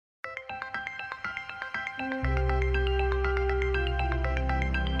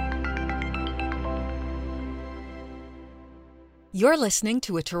You're listening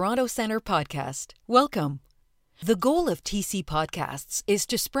to a Toronto Centre podcast. Welcome. The goal of TC Podcasts is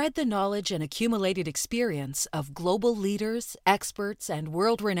to spread the knowledge and accumulated experience of global leaders, experts, and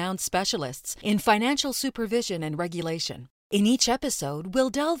world-renowned specialists in financial supervision and regulation. In each episode, we'll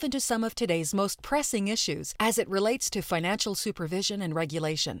delve into some of today's most pressing issues as it relates to financial supervision and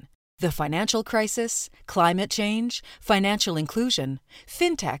regulation. The financial crisis, climate change, financial inclusion,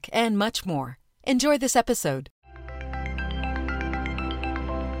 fintech, and much more. Enjoy this episode.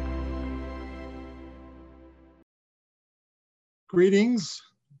 Greetings,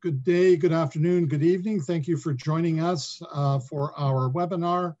 good day, good afternoon, good evening. Thank you for joining us for our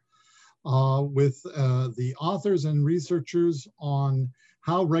webinar with the authors and researchers on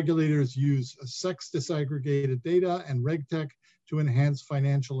how regulators use sex disaggregated data and RegTech to enhance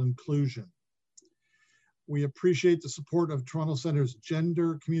financial inclusion. We appreciate the support of Toronto Centre's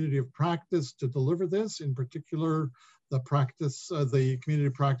Gender Community of Practice to deliver this, in particular the community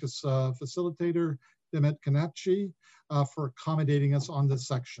practice facilitator, Demet Kanachi, for accommodating us on this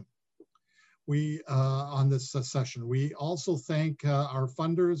section. On this session. We also thank our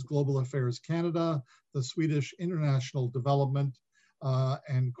funders, Global Affairs Canada, the Swedish International Development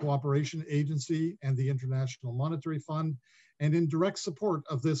and Cooperation Agency, and the International Monetary Fund, and in direct support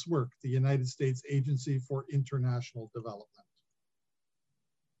of this work, the United States Agency for International Development.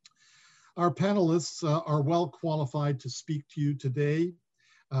 Our panelists are well qualified to speak to you today.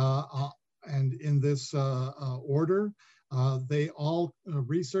 And in this order, they all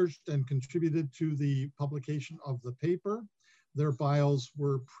researched and contributed to the publication of the paper. Their bios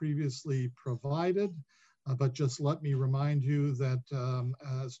were previously provided, but just let me remind you that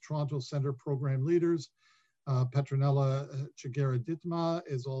as Toronto Centre program leaders, Petronella Chiguera-Dittma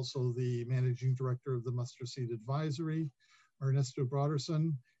is also the Managing Director of the Mustard Seed Advisory. Ernesto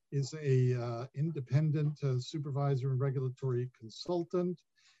Broderson is a independent supervisor and regulatory consultant.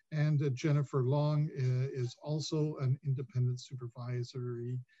 And Jennifer Long is also an independent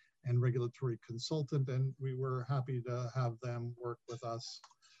supervisory and regulatory consultant, and we were happy to have them work with us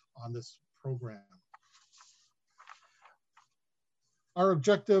on this program. Our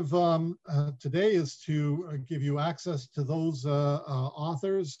objective today is to give you access to those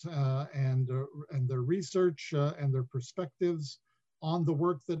authors and their research and their perspectives on the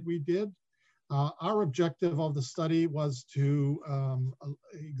work that we did. Our objective of the study was to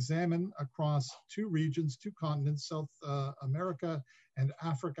examine across two regions, two continents, South America and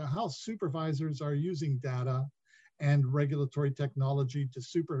Africa, how supervisors are using data and regulatory technology to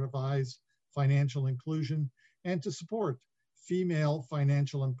supervise financial inclusion and to support female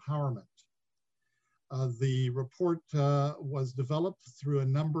financial empowerment. The report was developed through a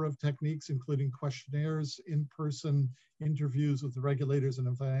number of techniques, including questionnaires, in-person interviews with the regulators and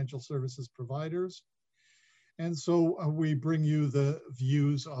the financial services providers. And so we bring you the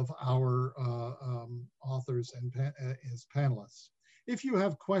views of our authors and as panelists. If you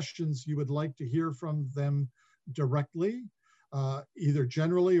have questions you would like to hear from them directly, either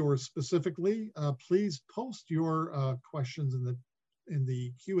generally or specifically, please post your questions in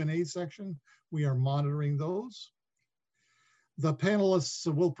the Q&A section. We are monitoring those. The panelists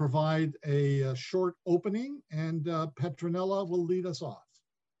will provide a short opening, and Petronella will lead us off.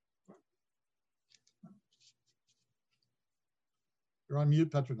 You're on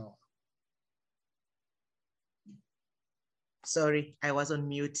mute, Petronella. Sorry, I was on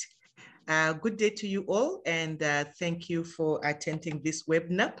mute. Good day to you all, and thank you for attending this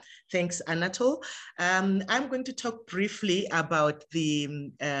webinar. Thanks, Anatol. I'm going to talk briefly about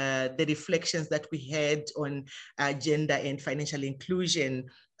the reflections that we had on gender and financial inclusion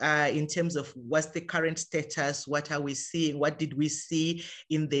in terms of what's the current status, what are we seeing, what did we see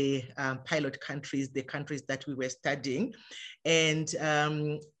in the pilot countries, the countries that we were studying. And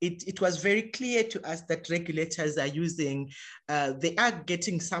it was very clear to us that regulators are using, they are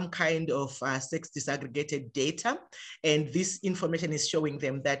getting some kind of sex disaggregated data, and this information is showing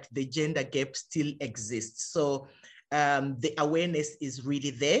them that the gender gap still exists. So the awareness is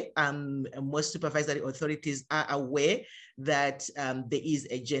really there. Most supervisory authorities are aware that there is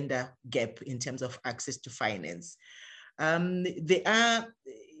a gender gap in terms of access to finance. There are,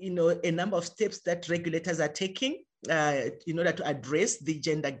 a number of steps that regulators are taking in order to address the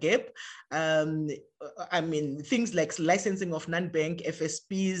gender gap. I mean, things like licensing of non-bank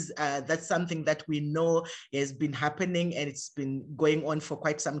FSPs, that's something that we know has been happening and it's been going on for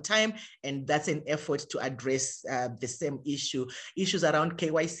quite some time. And that's an effort to address the same issue. Issues around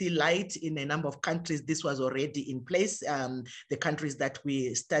KYC Lite in a number of countries, this was already in place. The countries that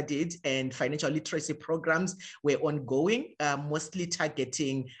we studied, and financial literacy programs were ongoing, mostly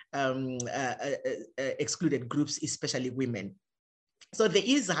targeting excluded groups, especially women. So there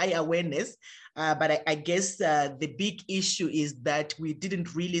is high awareness, but I guess the big issue is that we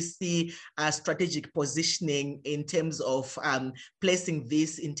didn't really see strategic positioning in terms of placing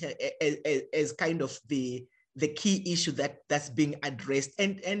this as kind of the key issue that's being addressed.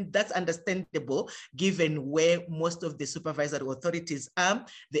 And that's understandable given where most of the supervisory authorities are.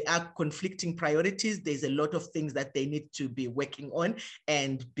 There are conflicting priorities. There's a lot of things that they need to be working on.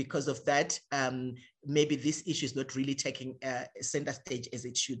 And because of that, maybe this issue is not really taking center stage as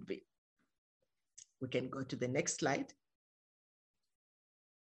it should be. We can go to the next slide.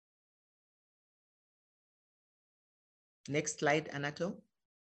 Next slide, Anatole.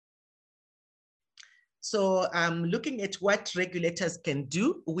 So looking at what regulators can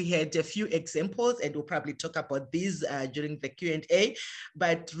do, we had a few examples and we'll probably talk about these during the Q&A,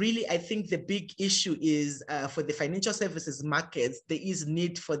 but really I think the big issue is for the financial services markets, there is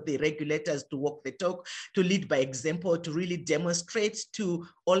need for the regulators to walk the talk, to lead by example, to really demonstrate to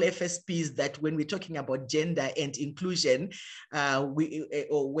all FSPs that when we're talking about gender and inclusion,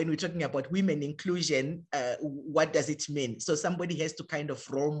 or when we're talking about women inclusion, what does it mean? So somebody has to kind of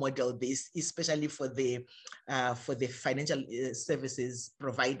role model this, especially for the financial services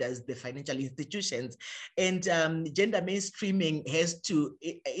providers, the financial institutions. And gender mainstreaming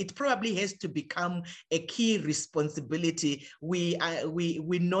it probably has to become a key responsibility. We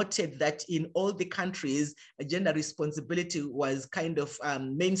noted that in all the countries, gender responsibility was kind of,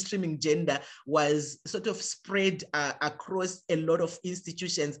 mainstreaming gender was sort of spread across a lot of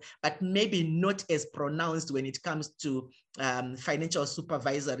institutions, but maybe not as pronounced when it comes to financial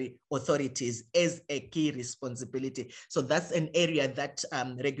supervisory authorities as a key responsibility. So that's an area that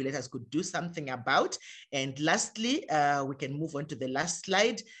regulators could do something about. And lastly, we can move on to the last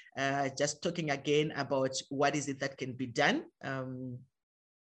slide, just talking again about what is it that can be done.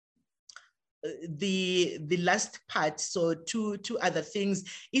 The last part, so two other things,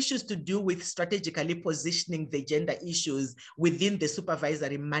 issues to do with strategically positioning the gender issues within the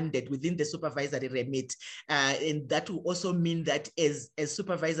supervisory mandate, within the supervisory remit. And that will also mean that as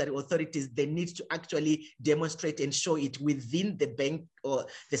supervisory authorities, they need to actually demonstrate and show it within the bank or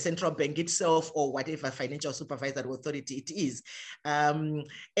the central bank itself or whatever financial supervisory authority it is. And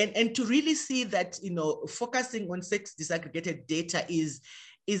to really see that, focusing on sex disaggregated data is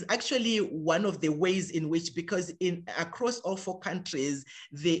actually one of the ways in which, because across all 4 countries,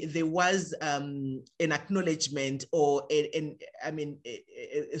 there was an acknowledgement or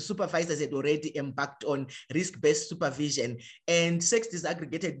supervisors had already embarked on risk-based supervision, and sex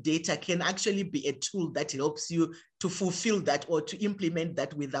disaggregated data can actually be a tool that helps you to fulfill that or to implement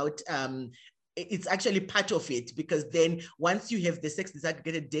that without it's actually part of it, because then once you have the sex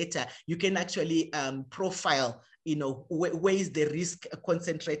disaggregated data, you can actually profile, where is the risk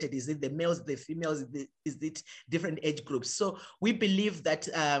concentrated? Is it the males, the females, is it different age groups? So we believe that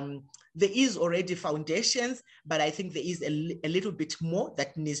there is already foundations, but I think there is a little bit more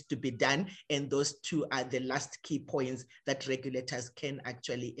that needs to be done. And those two are the last key points that regulators can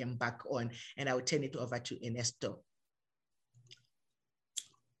actually embark on. And I will turn it over to Ernesto.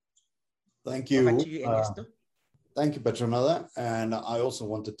 Thank you. Over to you, Ernesto. Thank you, Petronella. And I also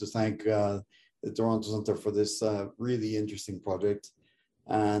wanted to thank the Toronto Center for this really interesting project,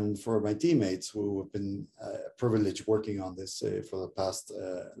 and for my teammates who have been privileged working on this for the past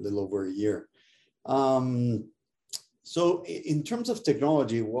little over a year. So in terms of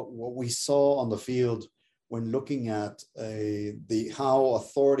technology, what we saw on the field when looking at how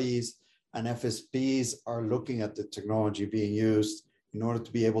authorities and FSPs are looking at the technology being used in order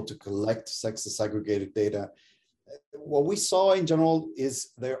to be able to collect sex disaggregated data, what we saw in general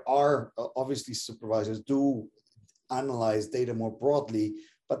is there are obviously supervisors do analyze data more broadly,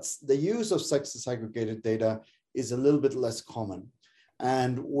 but the use of sex disaggregated data is a little bit less common.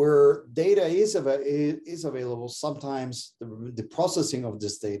 And where data is available, sometimes the processing of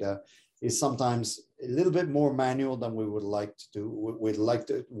this data is sometimes a little bit more manual than we would like to do. We'd like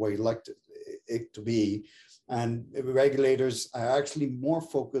it to be. And regulators are actually more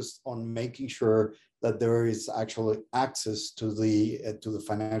focused on making sure that there is actually access to the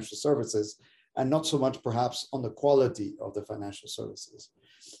financial services, and not so much perhaps on the quality of the financial services.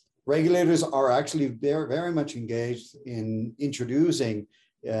 Regulators are actually very much engaged in introducing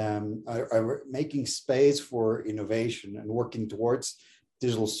are making space for innovation and working towards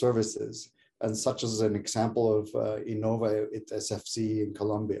digital services, and such as an example of Innova at SFC in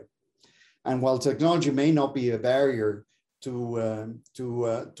Colombia. And while technology may not be a barrier to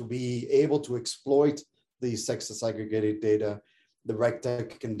be able to exploit the sex disaggregated data, the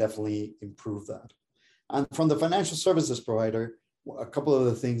RegTech can definitely improve that. And from the financial services provider, a couple of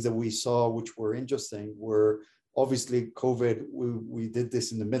the things that we saw which were interesting were obviously COVID. We did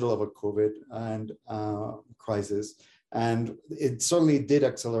this in the middle of a COVID and crisis, and it certainly did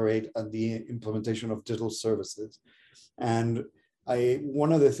accelerate the implementation of digital services. And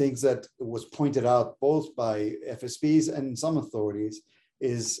one of the things that was pointed out both by FSPs and some authorities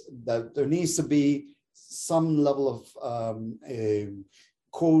is that there needs to be some level of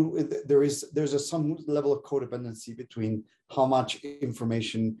some level of codependency between how much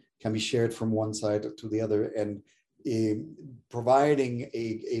information can be shared from one side to the other, and providing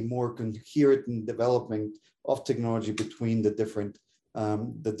a more coherent development of technology between the different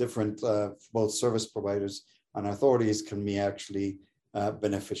both service providers and authorities can be actually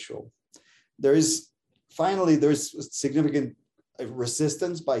beneficial. There's significant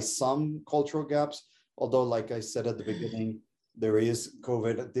resistance by some cultural gaps, although like I said at the beginning,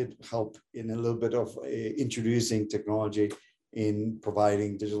 COVID that did help in a little bit of introducing technology in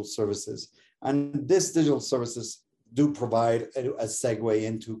providing digital services. And these digital services do provide a segue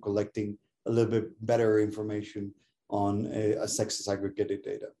into collecting a little bit better information on a sex disaggregated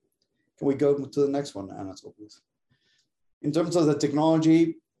data. Can we go to the next one, Anatol, please? In terms of the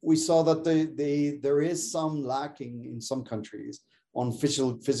technology, we saw that there is some lacking in some countries on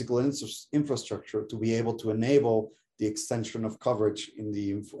physical infrastructure to be able to enable the extension of coverage in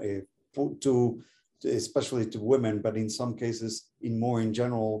the especially to women, but in some cases in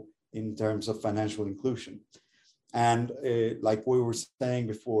general in terms of financial inclusion. And like we were saying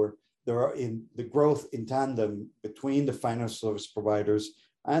before, the growth in tandem between the financial service providers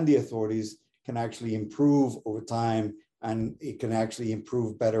and the authorities can actually improve over time, and it can actually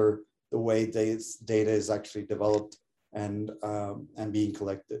improve better the way data is actually developed and being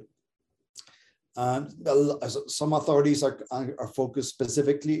collected. Some authorities are focused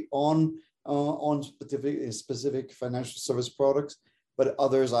specifically on specific financial service products, but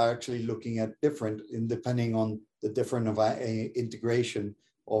others are actually looking at different, depending on the different integration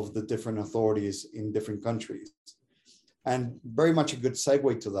of the different authorities in different countries. And very much a good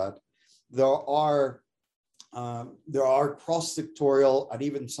segue to that, there are cross-sectorial and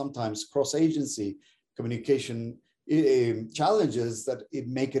even sometimes cross-agency communication challenges that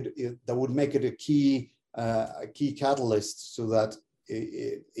would make it a key catalyst, so that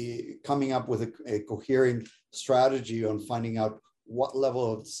coming up with a coherent strategy on finding out what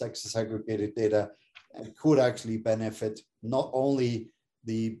level of sex disaggregated data could actually benefit not only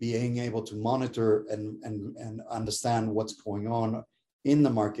the being able to monitor and understand what's going on in the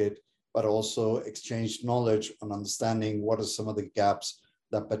market, but also exchange knowledge on understanding what are some of the gaps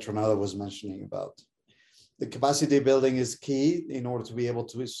that Petronella was mentioning about. The capacity building is key in order to be able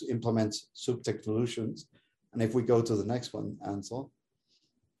to implement SupTech solutions. And if we go to the next one, Ansel.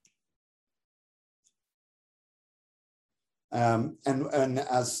 And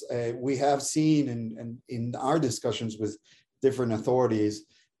as we have seen in our discussions with different authorities,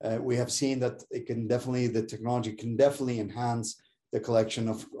 we have seen that the technology can definitely enhance the collection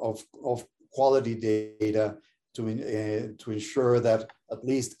of quality data to ensure that at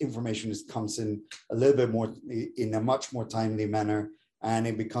least information comes in a little bit more, in a much more timely manner, and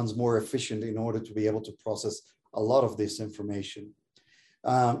it becomes more efficient in order to be able to process a lot of this information.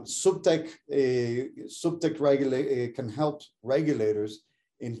 SupTech can help regulators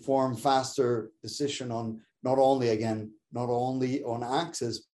inform faster decision on not only on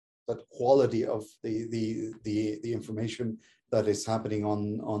access, but quality of the information that is happening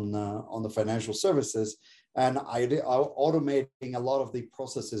on the financial services, and automating a lot of the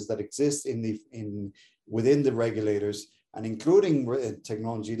processes that exist within the regulators, and including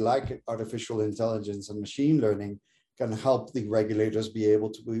technology like artificial intelligence and machine learning can help the regulators be able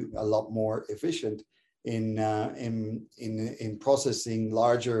to be a lot more efficient in processing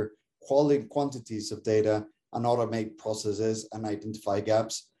larger quantities of data and automate processes and identify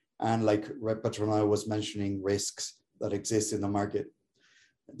gaps, and like Petronella was mentioning, risks that exist in the market.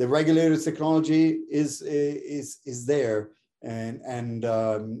 The regulator's technology is there, and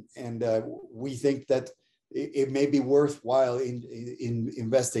we think that it may be worthwhile in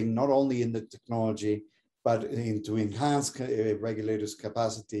investing not only in the technology, but to enhance regulators'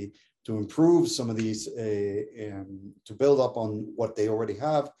 capacity to improve some of these, to build up on what they already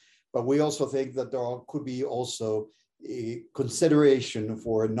have. But we also think that there could be also consideration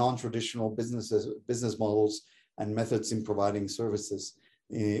for non-traditional business models and methods in providing services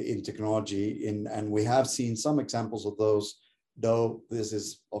in technology. And we have seen some examples of those, though this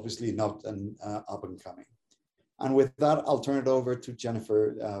is obviously not an up and coming. And with that, I'll turn it over to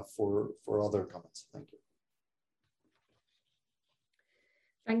Jennifer for other comments. Thank you.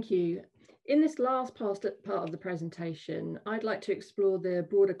 Thank you. In this last part of the presentation, I'd like to explore the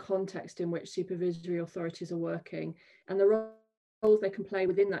broader context in which supervisory authorities are working and the roles they can play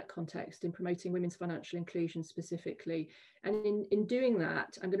within that context in promoting women's financial inclusion specifically. And in doing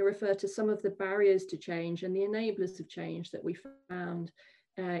that, I'm going to refer to some of the barriers to change and the enablers of change that we found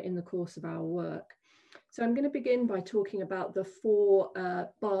in the course of our work. So I'm going to begin by talking about the four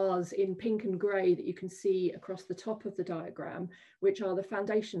bars in pink and grey that you can see across the top of the diagram, which are the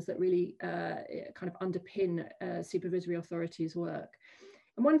foundations that really kind of underpin supervisory authorities' work.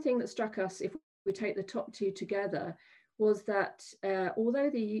 And one thing that struck us, if we take the top two together, was that although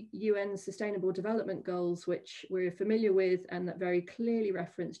the UN Sustainable Development Goals, which we're familiar with and that very clearly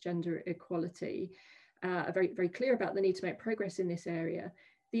reference gender equality, are very, very clear about the need to make progress in this area,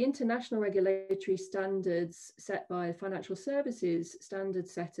 the international regulatory standards set by financial services standard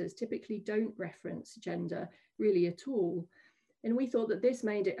setters typically don't reference gender really at all. And we thought that this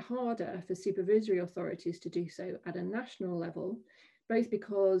made it harder for supervisory authorities to do so at a national level, both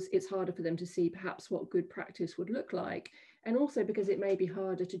because it's harder for them to see perhaps what good practice would look like, and also because it may be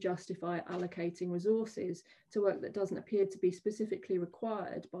harder to justify allocating resources to work that doesn't appear to be specifically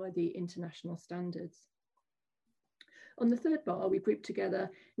required by the international standards. On the third bar, we grouped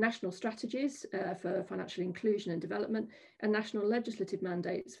together national strategies for financial inclusion and development and national legislative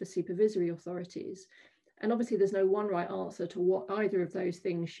mandates for supervisory authorities. And obviously there's no one right answer to what either of those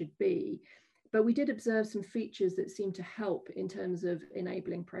things should be, but we did observe some features that seem to help in terms of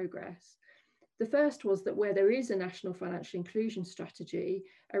enabling progress. The first was that where there is a national financial inclusion strategy,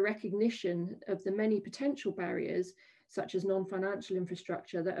 a recognition of the many potential barriers such as non-financial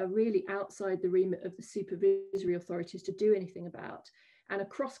infrastructure that are really outside the remit of the supervisory authorities to do anything about, and a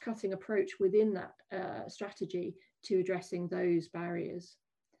cross-cutting approach within that strategy to addressing those barriers.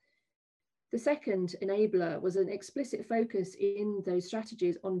 The second enabler was an explicit focus in those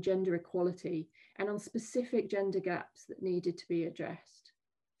strategies on gender equality and on specific gender gaps that needed to be addressed.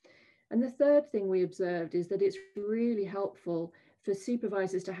 And the third thing we observed is that it's really helpful for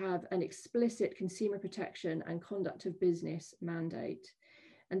supervisors to have an explicit consumer protection and conduct of business mandate.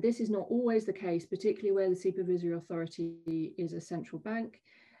 And this is not always the case, particularly where the supervisory authority is a central bank.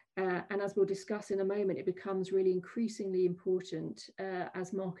 And as we'll discuss in a moment, it becomes really increasingly important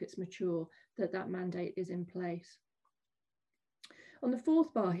as markets mature that that mandate is in place. On the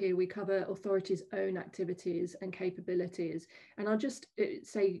fourth bar here, we cover authorities' own activities and capabilities. And I'll just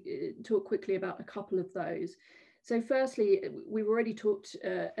talk quickly about a couple of those. So firstly, we've already talked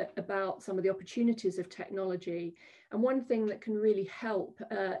about some of the opportunities of technology. And one thing that can really help,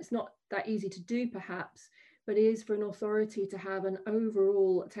 it's not that easy to do perhaps, but is for an authority to have an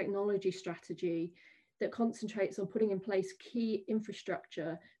overall technology strategy that concentrates on putting in place key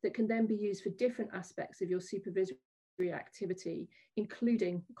infrastructure that can then be used for different aspects of your supervisory activity,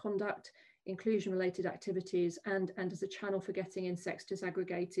 including conduct, inclusion-related activities, and as a channel for getting in sex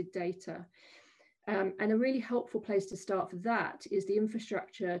disaggregated data. And a really helpful place to start for that is the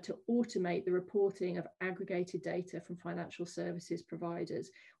infrastructure to automate the reporting of aggregated data from financial services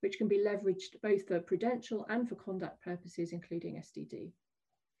providers, which can be leveraged both for prudential and for conduct purposes, including SDD.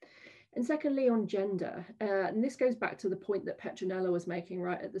 And secondly, on gender, and this goes back to the point that Petronella was making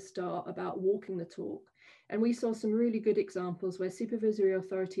right at the start about walking the talk. And we saw some really good examples where supervisory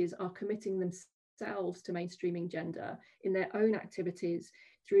authorities are committing themselves to mainstreaming gender in their own activities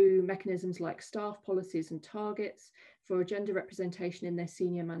through mechanisms like staff policies and targets for gender representation in their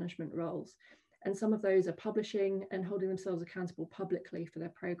senior management roles. And some of those are publishing and holding themselves accountable publicly for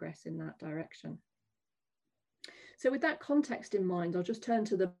their progress in that direction. So with that context in mind, I'll just turn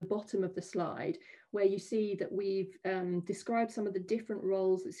to the bottom of the slide where you see that we've described some of the different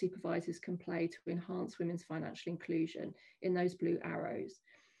roles that supervisors can play to enhance women's financial inclusion in those blue arrows.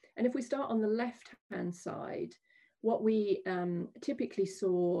 And if we start on the left-hand side, what we typically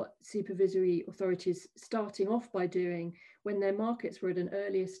saw supervisory authorities starting off by doing when their markets were at an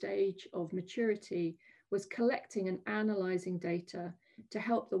earlier stage of maturity was collecting and analysing data to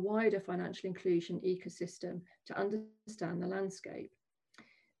help the wider financial inclusion ecosystem to understand the landscape.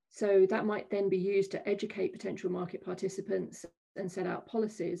 So that might then be used to educate potential market participants and set out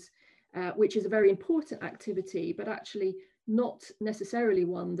policies, which is a very important activity, but actually not necessarily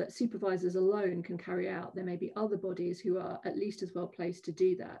one that supervisors alone can carry out. There may be other bodies who are at least as well placed to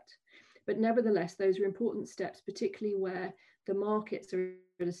do that. But nevertheless, those are important steps, particularly where the markets are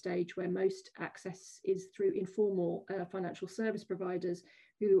at a stage where most access is through informal financial service providers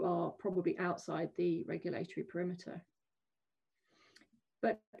who are probably outside the regulatory perimeter.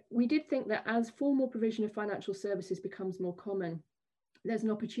 But we did think that as formal provision of financial services becomes more common, there's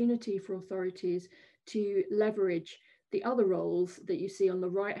an opportunity for authorities to leverage the other roles that you see on the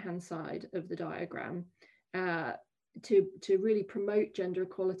right-hand side of the diagram to really promote gender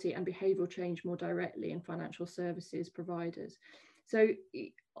equality and behavioural change more directly in financial services providers. So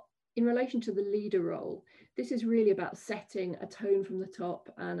in relation to the leader role, this is really about setting a tone from the top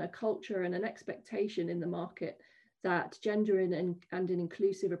and a culture and an expectation in the market that gender and an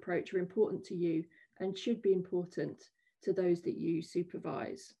inclusive approach are important to you and should be important to those that you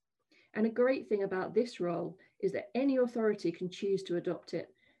supervise. And a great thing about this role is that any authority can choose to adopt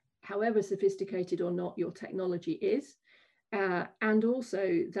it, however sophisticated or not your technology is, and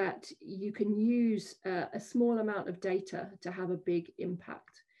also that you can use a small amount of data to have a big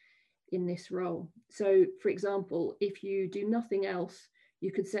impact in this role. So, for example, if you do nothing else,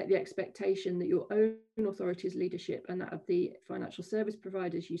 you could set the expectation that your own authority's leadership and that of the financial service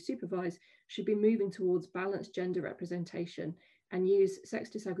providers you supervise should be moving towards balanced gender representation and use sex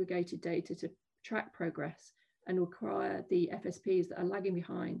disaggregated data to track progress and require the FSPs that are lagging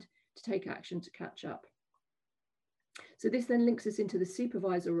behind to take action to catch up. So this then links us into the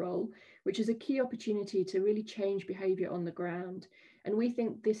supervisor role, which is a key opportunity to really change behaviour on the ground. And we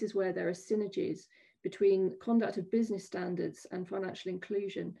think this is where there are synergies between conduct of business standards and financial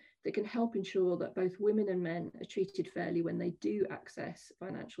inclusion that can help ensure that both women and men are treated fairly when they do access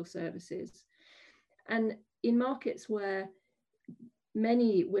financial services. And in markets where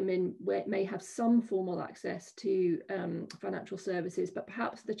many women may have some formal access to financial services, but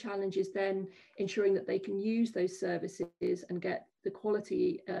perhaps the challenge is then ensuring that they can use those services and get the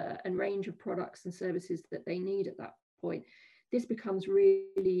quality and range of products and services that they need at that point. This becomes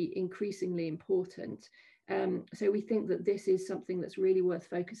really increasingly important. So we think that this is something that's really worth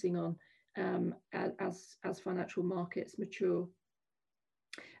focusing on as financial markets mature.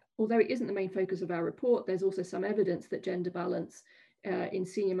 Although it isn't the main focus of our report, there's also some evidence that gender balance in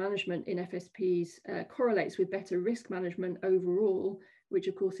senior management in FSPs correlates with better risk management overall, which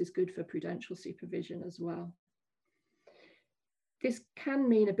of course is good for prudential supervision as well. This can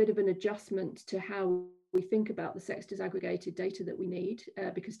mean a bit of an adjustment to how we think about the sex disaggregated data that we need,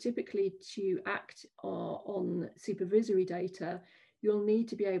 because typically to act on supervisory data, you'll need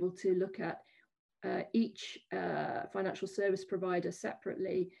to be able to look at each financial service provider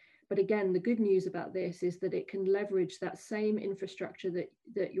separately. But again, the good news about this is that it can leverage that same infrastructure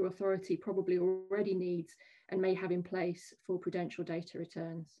that your authority probably already needs and may have in place for prudential data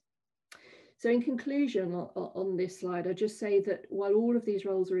returns. So in conclusion on this slide, I'll just say that while all of these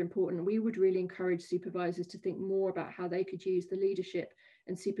roles are important, we would really encourage supervisors to think more about how they could use the leadership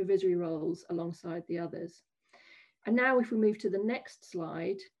and supervisory roles alongside the others. And now if we move to the next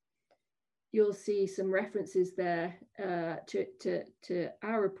slide, you'll see some references there to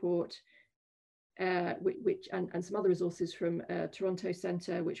our report, and some other resources from Toronto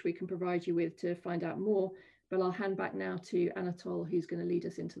Centre, which we can provide you with to find out more. But I'll hand back now to Anatol, who's going to lead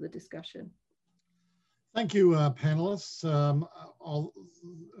us into the discussion. Thank you, panelists.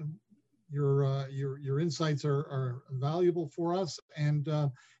 Your insights are valuable for us, and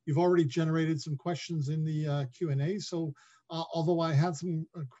you've already generated some questions in the Q&A. So although I had some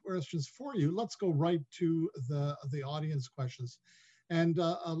questions for you, let's go right to the audience questions. And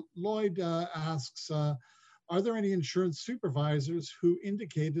Lloyd asks, are there any insurance supervisors who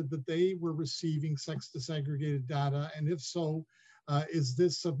indicated that they were receiving sex disaggregated data? And if so, is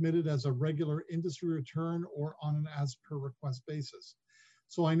this submitted as a regular industry return or on an as per request basis?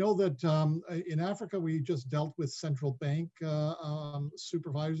 So I know that in Africa, we just dealt with central bank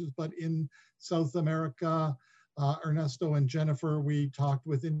supervisors, but in South America, Ernesto and Jennifer, we talked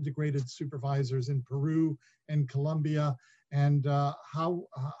with integrated supervisors in Peru and Colombia. And how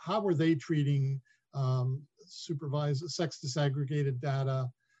were they treating sex disaggregated data,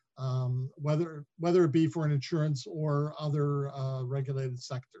 whether it be for an insurance or other regulated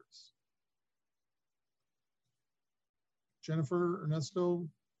sectors? Jennifer, Ernesto?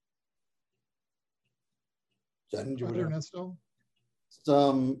 Jen, do you Ernesto?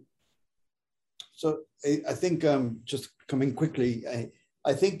 So I think just coming quickly,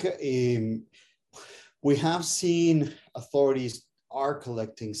 I think we have seen authorities are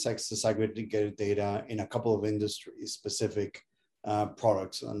collecting sex disaggregated data in a couple of industries specific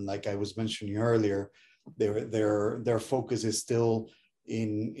products, and like I was mentioning earlier, their focus is still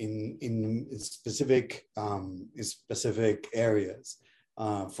in specific areas.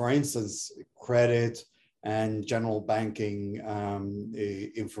 For instance, credit and general banking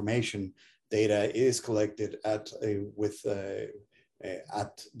information data is collected at the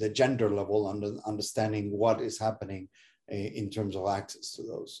gender level, understanding what is happening in terms of access to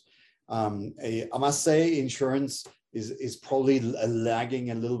those. I must say insurance is probably lagging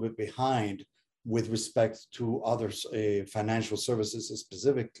a little bit behind with respect to other financial services,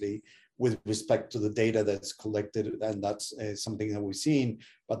 specifically with respect to the data that's collected, and that's something that we've seen,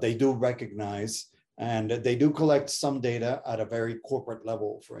 but they do recognize and they do collect some data at a very corporate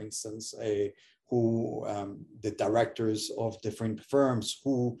level, for instance, the directors of different firms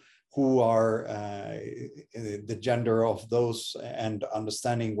who are the gender of those and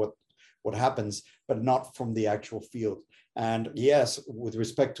understanding what happens, but not from the actual field. And yes, with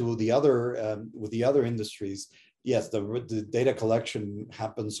respect to the other industries, yes, the data collection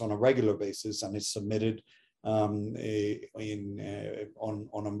happens on a regular basis and is submitted on a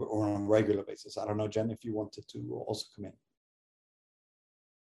regular basis. I don't know, Jen, if you wanted to also come in.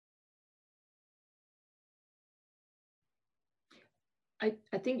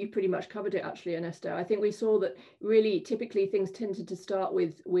 I think you've pretty much covered it, actually, Ernesto. I think we saw that really typically things tended to start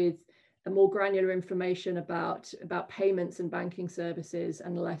with a more granular information about payments and banking services,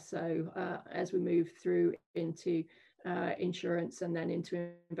 and less so as we move through into insurance and then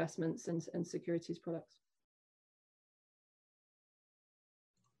into investments and securities products.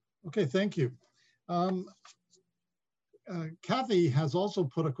 Okay, thank you. Kathy has also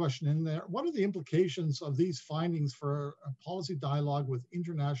put a question in there. What are the implications of these findings for a policy dialogue with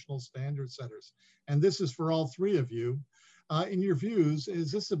international standard setters? And this is for all three of you. In your views,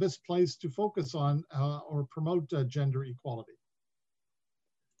 is this the best place to focus on or promote gender equality?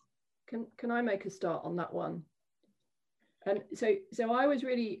 Can I make a start on that one? And so I was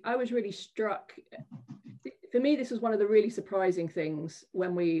really struck. For me, this was one of the really surprising things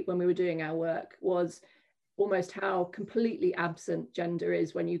when we were doing our work, was almost how completely absent gender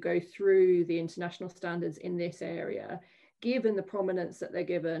is when you go through the international standards in this area, given the prominence that they're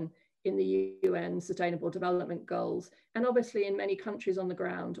given in the UN Sustainable Development Goals, and obviously in many countries on the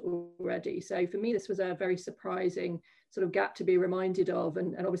ground already. So for me, this was a very surprising sort of gap to be reminded of.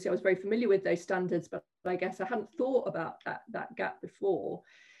 And obviously I was very familiar with those standards, but I guess I hadn't thought about that gap before.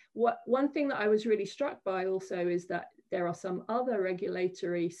 One thing that I was really struck by also is that there are some other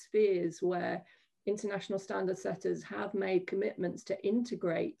regulatory spheres where international standard setters have made commitments to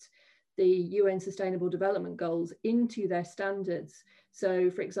integrate the UN Sustainable Development Goals into their standards.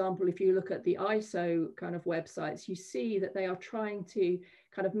 So for example, if you look at the ISO kind of websites, you see that they are trying to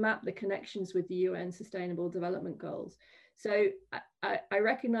kind of map the connections with the UN Sustainable Development Goals. So I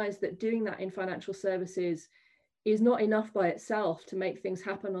recognize that doing that in financial services is not enough by itself to make things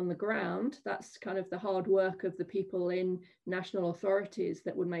happen on the ground. That's kind of the hard work of the people in national authorities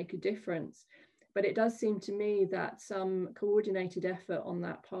that would make a difference. But it does seem to me that some coordinated effort on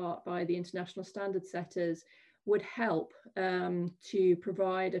that part by the international standard setters would help to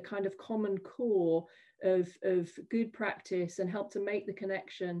provide a kind of common core of good practice and help to make the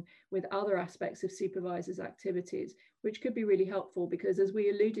connection with other aspects of supervisors' activities, which could be really helpful, because as we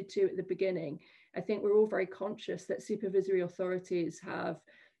alluded to at the beginning, I think we're all very conscious that supervisory authorities have,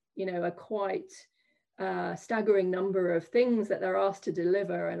 a quite staggering number of things that they're asked to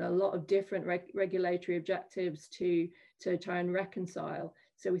deliver, and a lot of different regulatory objectives to try and reconcile.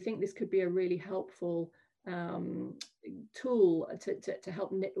 So we think this could be a really helpful tool to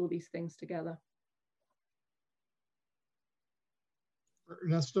help knit all these things together.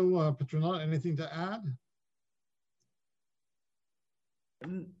 Ernesto, Petrona, anything to add?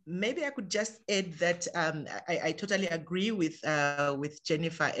 Maybe I could just add that I totally agree with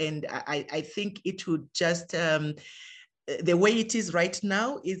Jennifer, and I think it would just, the way it is right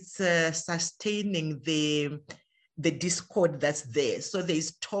now, it's sustaining the discord that's there. So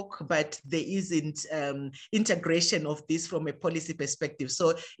there's talk, but there isn't integration of this from a policy perspective.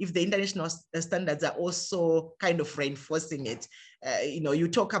 So if the international standards are also kind of reinforcing it, you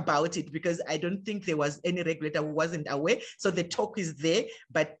talk about it, because I don't think there was any regulator who wasn't aware. So the talk is there,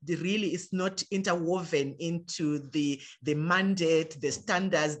 but really is not interwoven into the mandate, the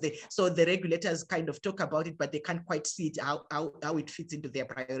standards. So the regulators kind of talk about it, but they can't quite see it, how it fits into their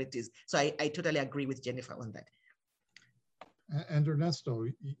priorities. So I totally agree with Jennifer on that. And Ernesto,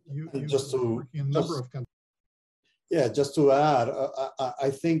 you just working in a number of countries. Yeah, just to add, I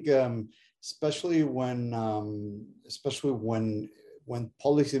think especially when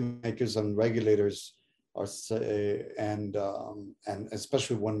policymakers and regulators are and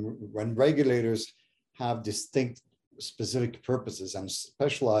especially when regulators have distinct specific purposes and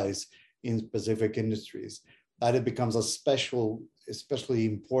specialize in specific industries, that it becomes a special especially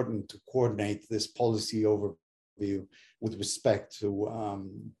important to coordinate this policy overview with respect to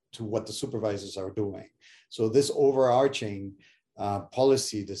what the supervisors are doing. So this overarching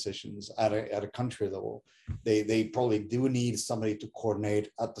policy decisions at a country level, they probably do need somebody to coordinate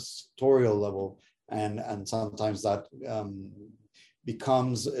at the sectorial level, and sometimes that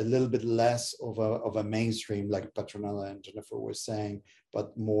becomes a little bit less of a mainstream, like Petronella and Jennifer were saying,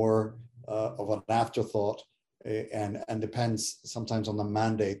 but more of an afterthought, and depends sometimes on the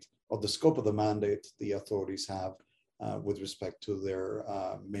mandate or the scope of the mandate the authorities have with respect to their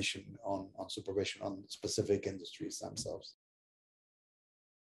mission on supervision on specific industries themselves.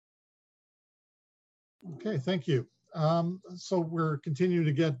 Okay, thank you. So we're continuing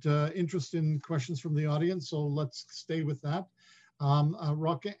to get interesting questions from the audience, so let's stay with that.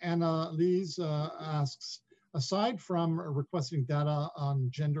 Annalise asks, aside from requesting data on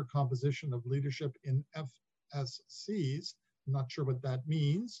gender composition of leadership in FSCs, I'm not sure what that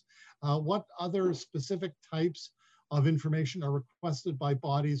means, what other specific types of information are requested by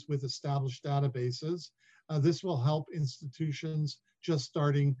bodies with established databases? This will help institutions just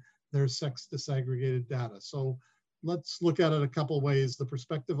starting their sex disaggregated data. So let's look at it a couple ways. The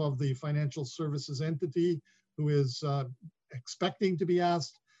perspective of the financial services entity who is expecting to be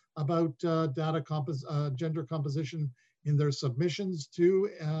asked about gender composition in their submissions to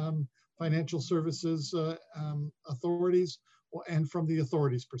financial services authorities, and from the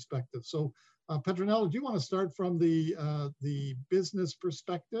authorities' perspective. So Petronella, do you want to start from the business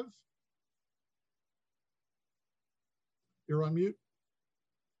perspective? You're on mute.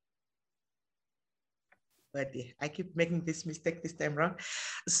 But I keep making this mistake this time around.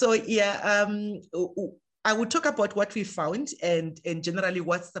 So yeah, I will talk about what we found and generally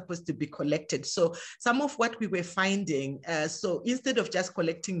what's supposed to be collected. So some of what we were finding, so instead of just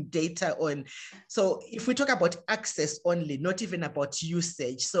collecting data on, so if we talk about access only, not even about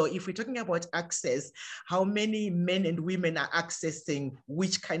usage. So if we're talking about access, how many men and women are accessing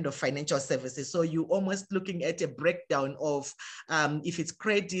which kind of financial services? So you're almost looking at a breakdown of if it's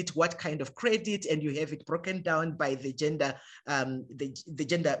credit, what kind of credit, and you have it broken down by the gender, the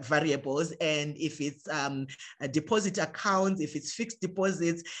gender variables, and if it's deposit accounts, if it's fixed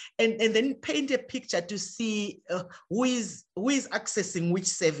deposits, and then paint a picture to see who is accessing which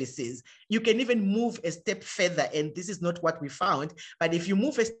services. You can even move a step further, and this is not what we found, but if you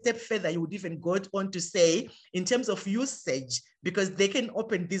move a step further, you would even go on to say, in terms of usage, because they can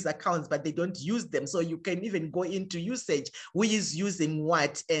open these accounts, but they don't use them. So you can even go into usage, who is using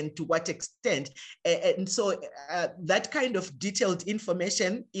what and to what extent. And so that kind of detailed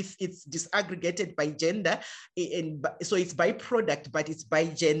information, if it's disaggregated by gender, and so it's by product, but it's by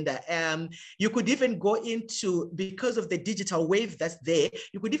gender. You could even go into, because of the digital wave that's there,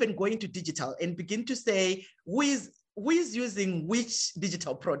 you could even go into digital and begin to say, who is using which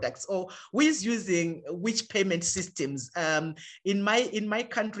digital products, or who is using which payment systems. In my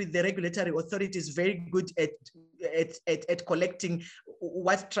country, the regulatory authority is very good at collecting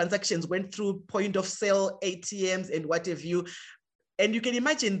what transactions went through point of sale, ATMs, and what have you. And you can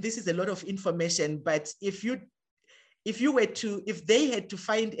imagine this is a lot of information, but if they had to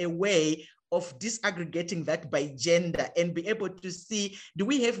find a way of disaggregating that by gender and be able to see, do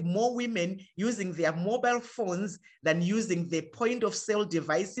we have more women using their mobile phones than using the point of sale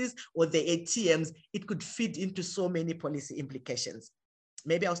devices or the ATMs? It could feed into so many policy implications.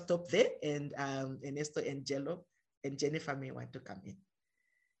 Maybe I'll stop there, and Ernesto and Jello and Jennifer may want to come in.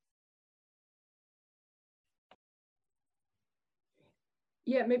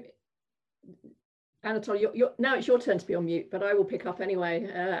 Yeah, maybe. Anatol, now it's your turn to be on mute, but I will pick up anyway,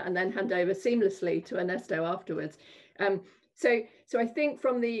 and then hand over seamlessly to Ernesto afterwards. So I think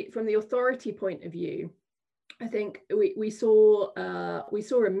from the authority point of view, I think we saw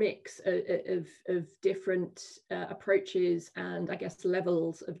a mix of different approaches and, I guess,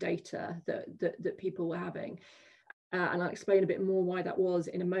 levels of data that people were having. And I'll explain a bit more why that was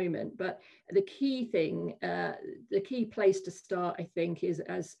in a moment. But the key thing, the key place to start, I think, is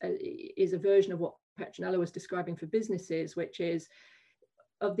a version of what Petronella was describing for businesses, which is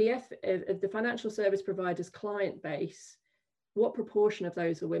of the financial service providers' client base, what proportion of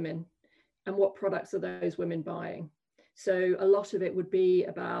those are women, and what products are those women buying? So a lot of it would be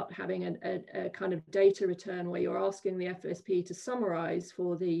about having a kind of data return where you're asking the FSP to summarize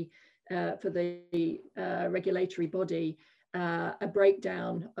for the regulatory body a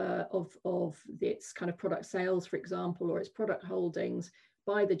breakdown of its kind of product sales, for example, or its product holdings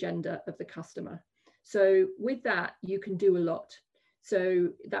by the gender of the customer. So with that, you can do a lot. So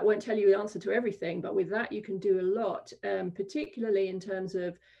that won't tell you the answer to everything, but with that, you can do a lot, particularly in terms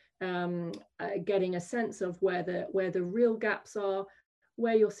of getting a sense of where the real gaps are,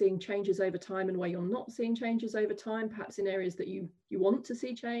 where you're seeing changes over time and where you're not seeing changes over time, perhaps in areas that you want to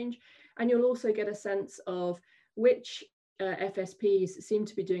see change. And you'll also get a sense of which FSPs seem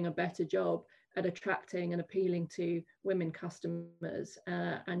to be doing a better job at attracting and appealing to women customers.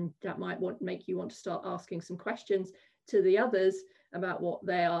 And that might make you want to start asking some questions to the others about what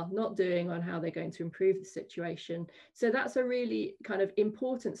they are not doing and how they're going to improve the situation. So that's a really kind of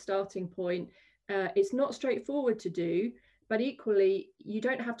important starting point. It's not straightforward to do, but equally, you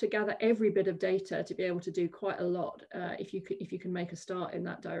don't have to gather every bit of data to be able to do quite a lot if you can make a start in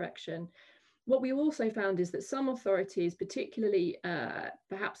that direction. What we also found is that some authorities, particularly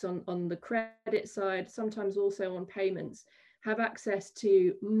perhaps on the credit side, sometimes also on payments, have access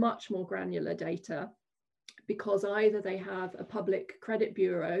to much more granular data, because either they have a public credit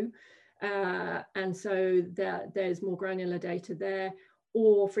bureau, and so there's more granular data there,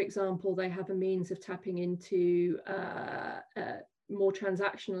 or, for example, they have a means of tapping into more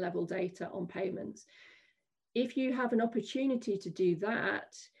transactional level data on payments. If you have an opportunity to do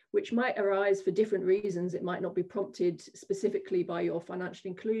that, which might arise for different reasons, it might not be prompted specifically by your financial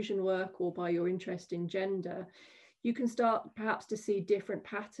inclusion work or by your interest in gender, you can start perhaps to see different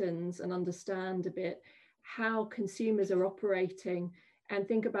patterns and understand a bit how consumers are operating, and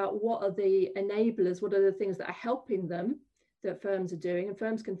think about what are the enablers, what are the things that are helping them that firms are doing, and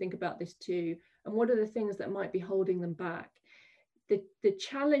firms can think about this too, and what are the things that might be holding them back. The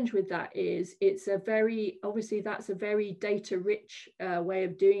challenge with that is obviously that's a very data rich way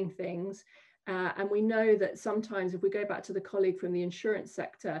of doing things, and we know that sometimes, if we go back to the colleague from the insurance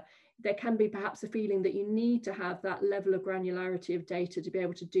sector, there can be perhaps a feeling that you need to have that level of granularity of data to be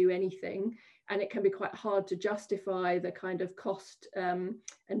able to do anything, and it can be quite hard to justify the kind of cost and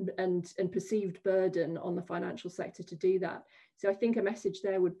perceived burden on the financial sector to do that. So I think a message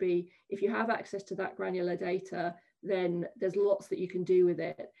there would be, if you have access to that granular data, then there's lots that you can do with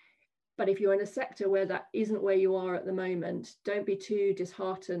it. But if you're in a sector where that isn't where you are at the moment, don't be too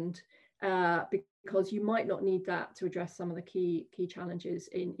disheartened, because you might not need that to address some of the key challenges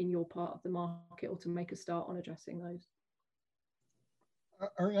in your part of the market, or to make a start on addressing those.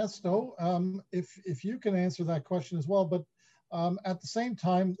 Ernesto, if you can answer that question as well, but at the same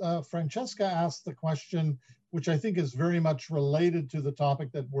time, Francesca asked the question, which I think is very much related to the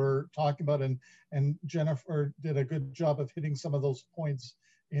topic that we're talking about, and Jennifer did a good job of hitting some of those points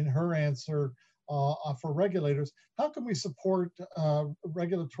in her answer for regulators. How can we support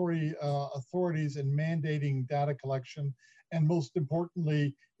regulatory authorities in mandating data collection, and most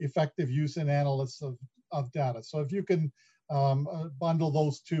importantly, effective use and analysis of data? So if you can bundle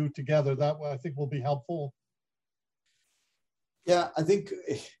those two together, that I think will be helpful. Yeah, I think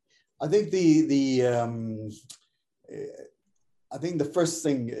the first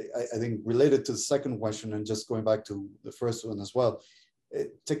thing, I think related to the second question, and just going back to the first one as well,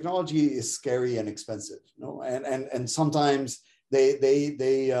 technology is scary and expensive, you know, and sometimes they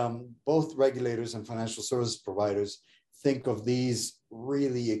both regulators and financial service providers think of these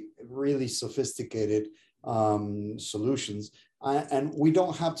really sophisticated solutions, and we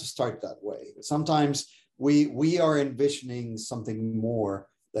don't have to start that way. Sometimes we are envisioning something more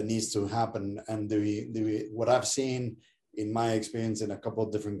that needs to happen, and what I've seen in my experience in a couple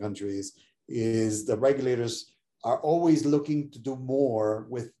of different countries is the regulators are always looking to do more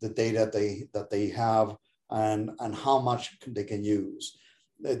with the data that they have, and how much they can use.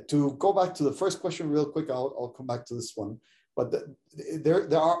 To go back to the first question real quick, I'll come back to this one. But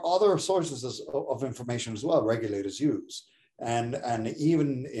there are other sources of information as well regulators use. And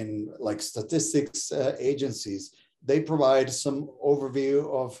even in like statistics agencies, they provide some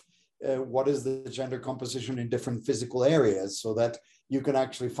overview of what is the gender composition in different physical areas, so that you can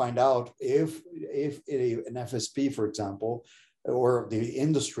actually find out if an FSP, for example, or the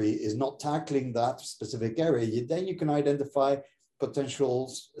industry is not tackling that specific area, then you can identify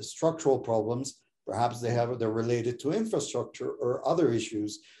potential structural problems. Perhaps they're related to infrastructure or other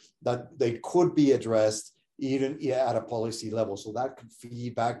issues that they could be addressed even at a policy level. So that could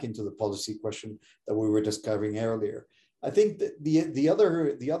feed back into the policy question that we were discovering earlier. I think that the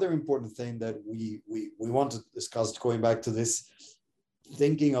other important thing that we want to discuss, going back to this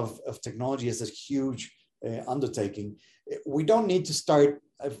thinking of technology as a huge undertaking, we don't need to start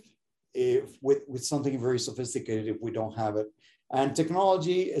with something very sophisticated if we don't have it. And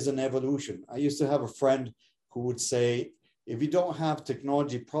technology is an evolution. I used to have a friend who would say, if you don't have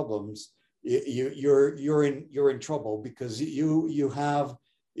technology problems, you're in trouble, because you're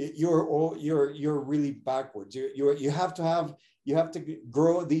really backwards. You have to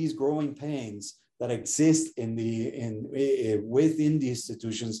grow these growing pains that exist within the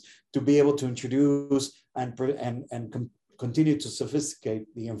institutions to be able to introduce and continue to sophisticate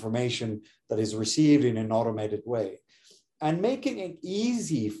the information that is received in an automated way. And making it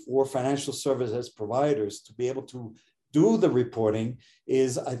easy for financial services providers to be able to do the reporting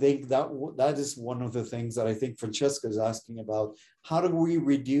is, I think that is one of the things that I think Francesca is asking about. How do we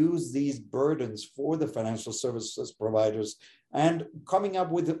reduce these burdens for the financial services providers, and coming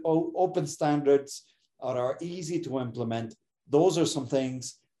up with open standards that are easy to implement? Those are some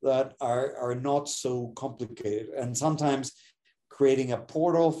things that are not so complicated, and sometimes creating a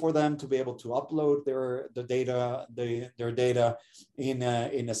portal for them to be able to upload their data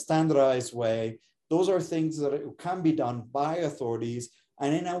in a standardized way. Those are things that can be done by authorities,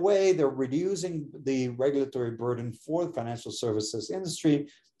 and in a way they're reducing the regulatory burden for the financial services industry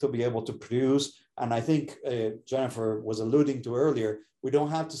to be able to produce. And I think Jennifer was alluding to earlier, we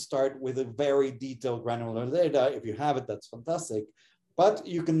don't have to start with a very detailed granular data. If you have it, that's fantastic. But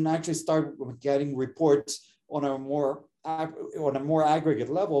you can actually start with getting reports on a more aggregate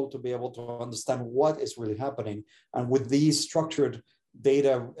level to be able to understand what is really happening. And with these structured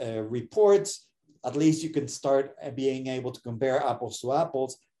data reports, at least you can start being able to compare apples to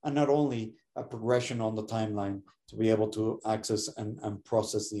apples, and not only a progression on the timeline to be able to access and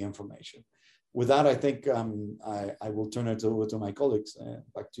process the information. With that, I think I will turn it over to my colleagues.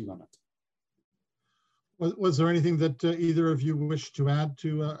 Back to you, Annette. Was there anything that either of you wish to add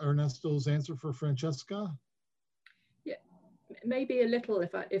to Ernesto's answer for Francesca? Yeah, maybe a little,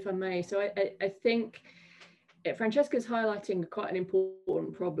 if I may. So I think Francesca's highlighting quite an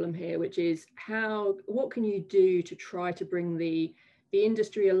important problem here, which is what can you do to try to bring the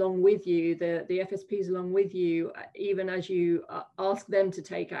industry along with you, the FSPs along with you, even as you ask them to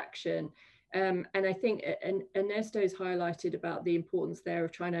take action. And I think Ernesto's highlighted about the importance there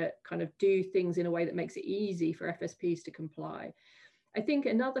of trying to kind of do things in a way that makes it easy for FSPs to comply. I think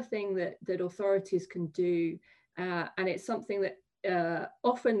another thing that authorities can do, and it's something that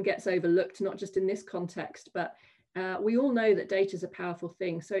often gets overlooked, not just in this context, but we all know that data is a powerful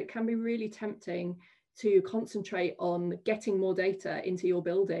thing. So it can be really tempting to concentrate on getting more data into your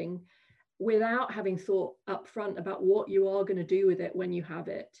building without having thought up front about what you are going to do with it when you have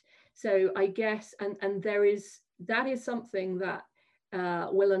it. So I guess, and that is something that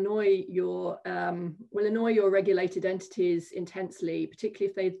will annoy your regulated entities intensely, particularly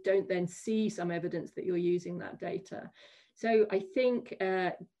if they don't then see some evidence that you're using that data. So I think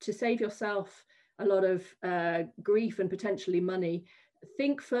to save yourself a lot of grief and potentially money,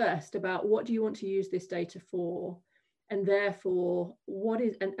 think first about what do you want to use this data for, and therefore what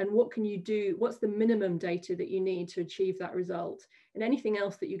can you do, what's the minimum data that you need to achieve that result, and anything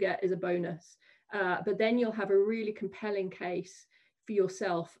else that you get is a bonus. But then you'll have a really compelling case for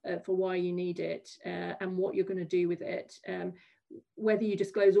yourself for why you need it and what you're going to do with it. Whether you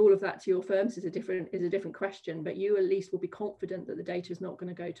disclose all of that to your firms is a different question, but you at least will be confident that the data is not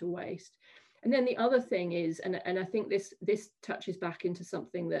going to go to waste. And then the other thing is, and I think this touches back into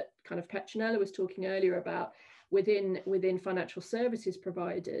something that kind of Petronella was talking earlier about within financial services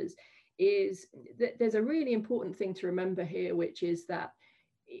providers, is that there's a really important thing to remember here, which is that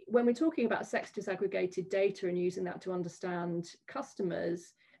when we're talking about sex disaggregated data and using that to understand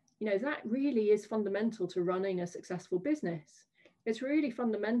customers, that really is fundamental to running a successful business. It's really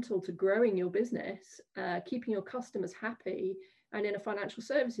fundamental to growing your business, keeping your customers happy, and in a financial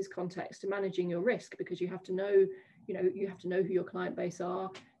services context, to managing your risk, because you have to know who your client base are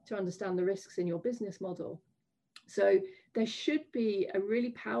to understand the risks in your business model. So there should be a really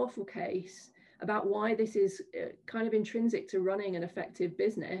powerful case about why this is kind of intrinsic to running an effective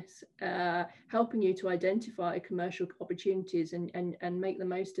business, helping you to identify commercial opportunities and make the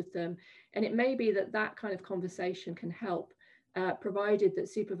most of them. And it may be that kind of conversation can help, provided that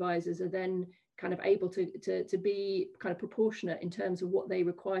supervisors are then kind of able to be kind of proportionate in terms of what they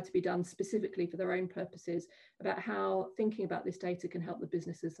require to be done specifically for their own purposes, about how thinking about this data can help the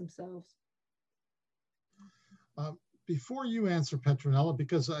businesses themselves. Before you answer, Petronella,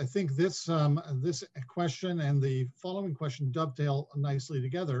 because I think this question and the following question dovetail nicely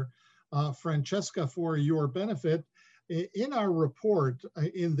together, Francesca, for your benefit, in our report,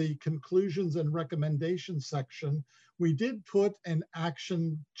 in the conclusions and recommendations section, we did put an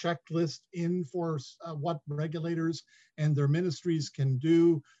action checklist in for what regulators and their ministries can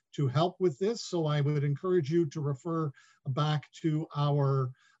do to help with this. So I would encourage you to refer back to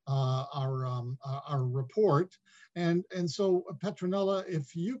our report. And so Petronella,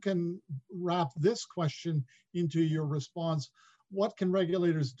 if you can wrap this question into your response, what can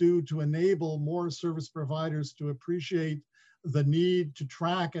regulators do to enable more service providers to appreciate the need to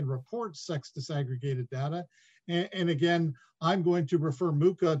track and report sex disaggregated data. And again, I'm going to refer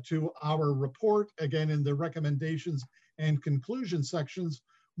Muka to our report, again, in the recommendations and conclusion sections,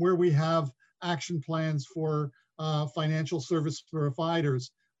 where we have action plans for financial service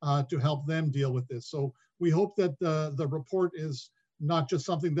providers to help them deal with this. So we hope that the report is not just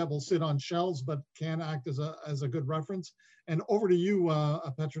something that will sit on shelves, but can act as a good reference. And over to you,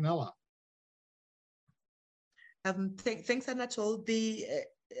 Petronella. Thanks, Anatol.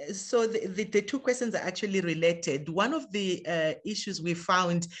 So the two questions are actually related. One of the issues we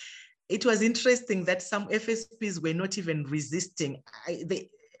found, it was interesting that some FSPs were not even resisting.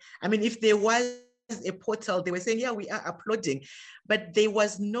 I mean, if there was a portal, they were saying, yeah, we are uploading, but there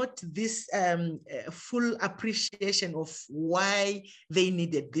was not this full appreciation of why they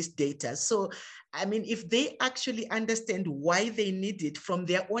needed this data. So, I mean, if they actually understand why they need it from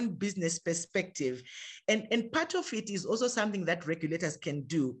their own business perspective, and part of it is also something that regulators can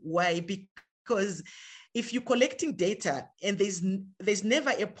do. Why? Because if you're collecting data and there's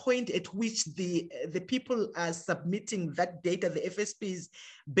never a point at which the people are submitting that data, the FSPs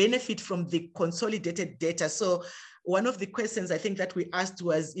benefit from the consolidated data. So one of the questions I think that we asked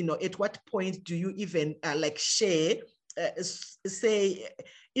was, at what point do you even like share, say,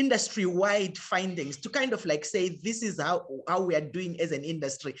 industry-wide findings to kind of like say, this is how we are doing as an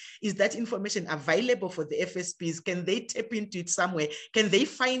industry? Is that information available for the FSPs? Can they tap into it somewhere? Can they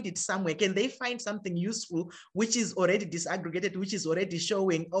find it somewhere? Can they find something useful which is already disaggregated, which is already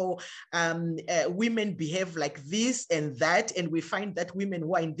showing, women behave like this and that, and we find that women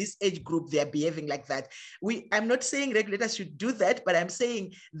who are in this age group, they are behaving like that. I'm not saying regulators should do that, but I'm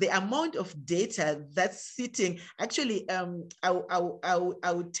saying the amount of data that's sitting, actually,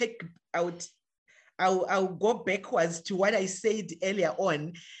 I'll go backwards to what I said earlier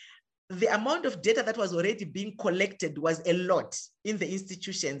on. The amount of data that was already being collected was a lot in the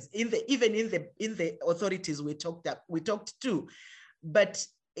institutions, even in the authorities we talked to, but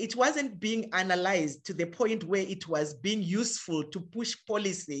it wasn't being analyzed to the point where it was being useful to push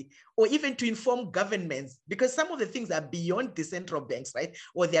policy or even to inform governments, because some of the things are beyond the central banks, right?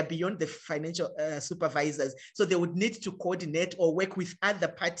 Or they're beyond the financial supervisors. So they would need to coordinate or work with other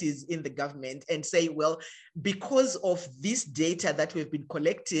parties in the government and say, well, because of this data that we've been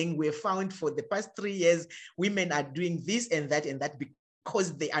collecting, we've found for the past 3 years, women are doing this and that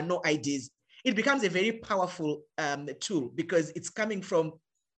because there are no IDs. It becomes a very powerful tool because it's coming from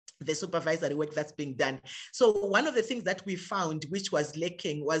the supervisory work that's being done. So one of the things that we found, which was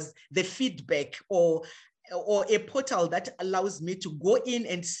lacking, was the feedback or a portal that allows me to go in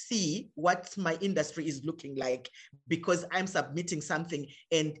and see what my industry is looking like, because I'm submitting something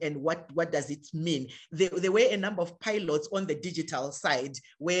and what does it mean? There were a number of pilots on the digital side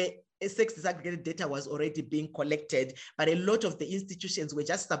where sex disaggregated data was already being collected, but a lot of the institutions were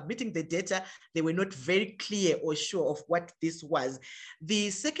just submitting the data. They were not very clear or sure of what this was. The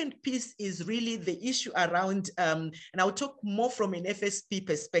second piece is really the issue around, and I'll talk more from an FSP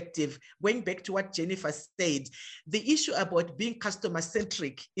perspective, going back to what Jennifer said, the issue about being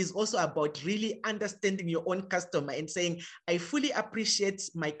customer-centric is also about really understanding your own customer and saying, I fully appreciate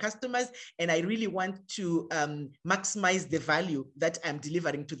my customers and I really want to maximize the value that I'm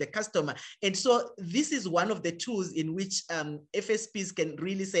delivering to the customer. And so this is one of the tools in which FSPs can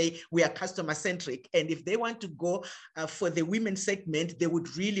really say we are customer centric. And if they want to go for the women segment, they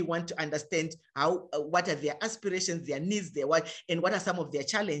would really want to understand what are their aspirations, their needs, and what are some of their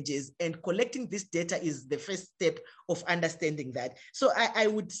challenges. And collecting this data is the first step of understanding that. So I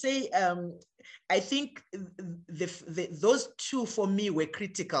would say, I think those two for me were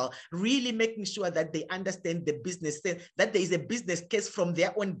critical, really making sure that they understand the business, that there is a business case from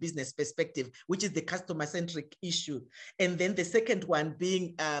their own business perspective, which is the customer-centric issue. And then the second one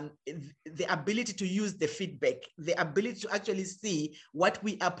being the ability to use the feedback, the ability to actually see what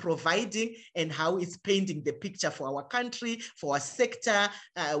we are providing and how it's painting the picture for our country, for our sector,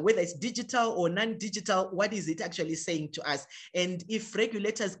 whether it's digital or non-digital, what is it actually saying to us? And if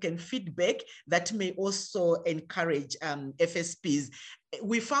regulators can feedback, that may also encourage FSPs.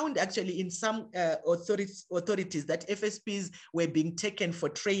 We found actually in some authorities that FSPs were being taken for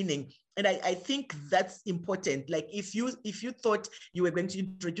training. And I think that's important. Like if you thought you were going to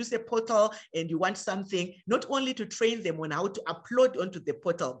introduce a portal and you want something, not only to train them on how to upload onto the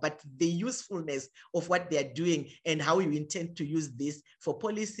portal, but the usefulness of what they're doing and how you intend to use this for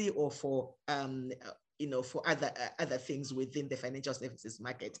policy or for for other things within the financial services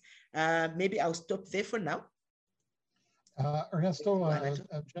market. Maybe I'll stop there for now. Ernesto,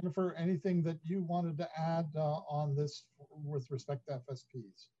 Jennifer, anything that you wanted to add on this with respect to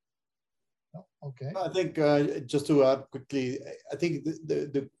FSPs? Okay. I think just to add quickly, I think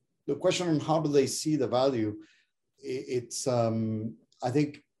the question on how do they see the value, it's I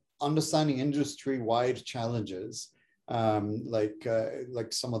think understanding industry-wide challenges, like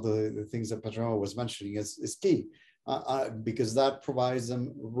some of the things that Petrona was mentioning is key, because that provides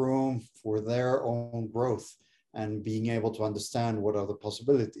them room for their own growth and being able to understand what are the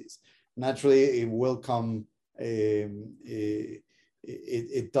possibilities. Naturally, it will come.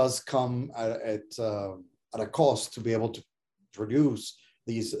 It does come at a cost to be able to produce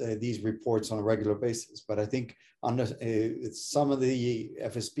these reports on a regular basis. But I think some of the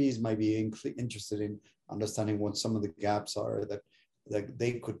FSPs might be interested in understanding what some of the gaps are that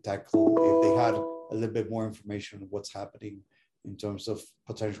they could tackle if they had a little bit more information of what's happening in terms of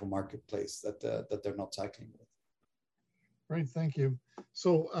potential marketplace that they're not tackling with. Great, thank you.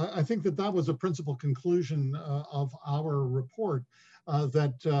 So I think that was a principal conclusion of our report,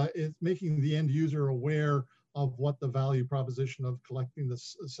 that it's making the end user aware of what the value proposition of collecting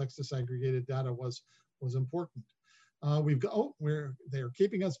this sex disaggregated data was important. We've got, they're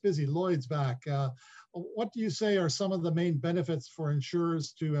keeping us busy. Lloyd's back. What do you say are some of the main benefits for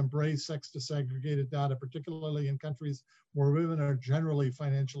insurers to embrace sex disaggregated data, particularly in countries where women are generally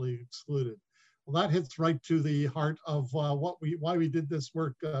financially excluded? Well, that hits right to the heart of why we did this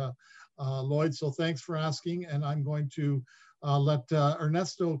work, Lloyd. So thanks for asking, and I'm going to let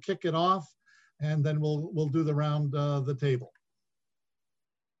Ernesto kick it off, and then we'll do the round the table.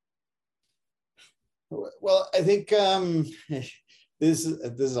 Well, I think this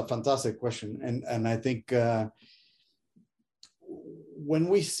is a fantastic question, and I think when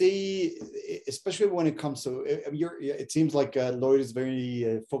we see, especially when it comes to, it seems like Lloyd is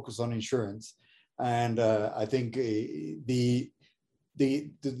very focused on insurance, and I think the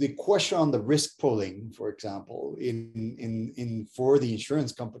question on the risk pooling, for example, for the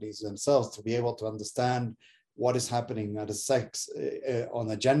insurance companies themselves to be able to understand what is happening at a sex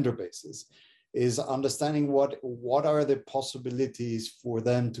on a gender basis, is understanding what are the possibilities for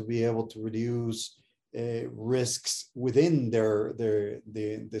them to be able to reduce risks within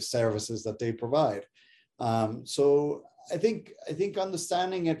the services that they provide. So I think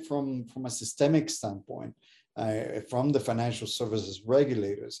understanding it from a systemic standpoint, from the financial services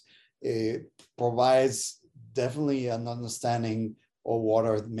regulators, it provides definitely an understanding of what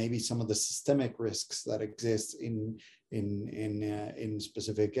are maybe some of the systemic risks that exist in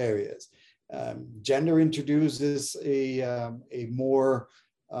specific areas. Gender introduces a more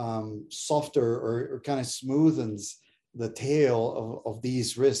softer or kind of smoothens the tail of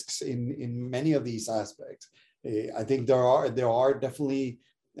these risks in many of these aspects. I think there are definitely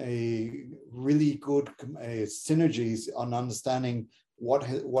a really good synergies on understanding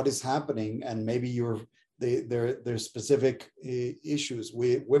what is happening, and maybe there's specific issues.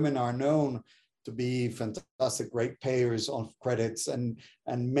 Women are known to be fantastic rate payers of credits and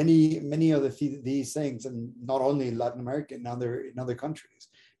many other these things, and not only in Latin America, in other countries.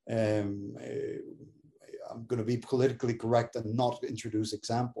 I'm going to be politically correct and not introduce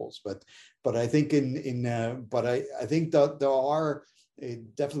examples, but I think I think that there are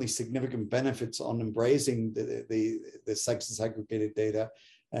definitely significant benefits on embracing the sex disaggregated data,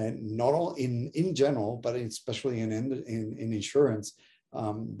 and not all in general, but especially in insurance.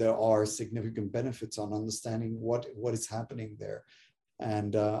 There are significant benefits on understanding what is happening there,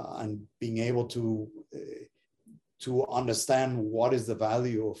 and being able to understand what is the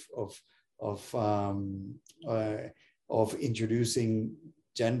value of introducing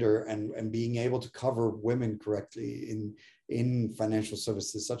gender and being able to cover women correctly in financial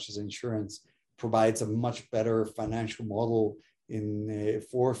services such as insurance provides a much better financial model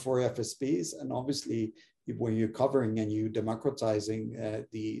for FSPs. And obviously, when you're covering and you democratizing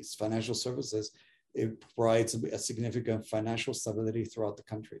these financial services, it provides a significant financial stability throughout the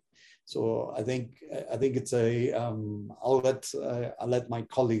country. So I think it's I'll let my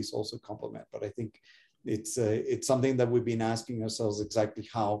colleagues also complement, but I think it's something that we've been asking ourselves exactly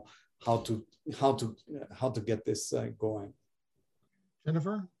how to get this going.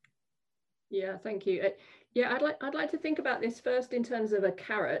 Jennifer? Yeah, thank you. Yeah, I'd like to think about this first in terms of a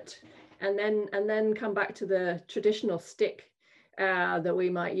carrot, and then come back to the traditional stick that we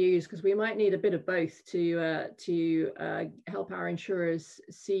might use, because we might need a bit of both to help our insurers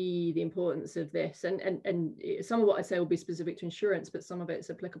see the importance of this. And some of what I say will be specific to insurance, but some of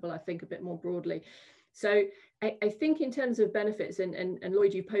it's applicable, I think, a bit more broadly. So I think in terms of benefits, and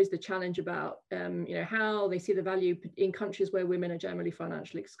Lloyd, you posed the challenge about how they see the value in countries where women are generally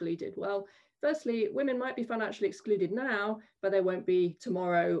financially excluded. Well, firstly, women might be financially excluded now, but they won't be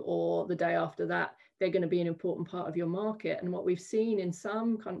tomorrow or the day after that. they're going to be an important part of your market. And what we've seen in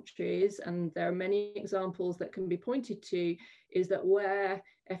some countries, and there are many examples that can be pointed to, is that where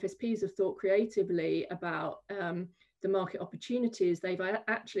FSPs have thought creatively about the market opportunities, they've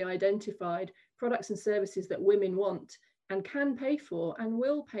actually identified products and services that women want and can pay for and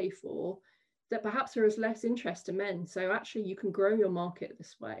will pay for, that perhaps there is less interest to men. So actually you can grow your market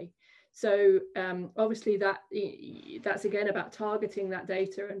this way. So obviously that's again about targeting that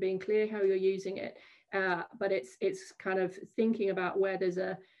data and being clear how you're using it. But it's kind of thinking about where there's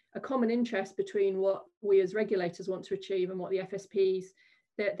a common interest between what we as regulators want to achieve and what the FSPs,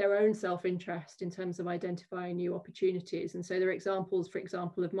 their own self-interest in terms of identifying new opportunities. And so there are examples, for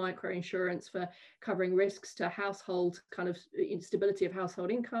example, of microinsurance for covering risks to household kind of instability of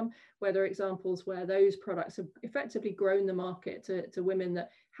household income, where there are examples where those products have effectively grown the market to women that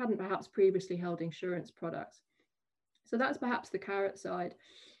hadn't perhaps previously held insurance products. So that's perhaps the carrot side.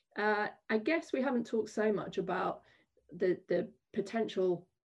 I guess we haven't talked so much about the potential,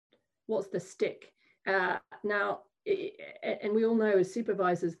 what's the stick? Now, and we all know as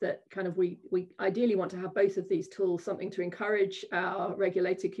supervisors that kind of we ideally want to have both of these tools, something to encourage our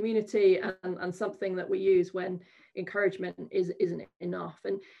regulated community and something that we use when encouragement isn't enough.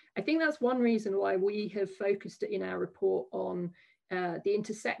 And I think that's one reason why we have focused in our report on the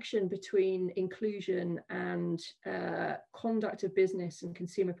intersection between inclusion and conduct of business and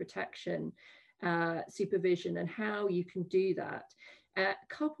consumer protection supervision, and how you can do that.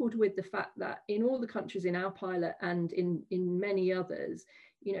 Coupled with the fact that in all the countries in our pilot and in many others,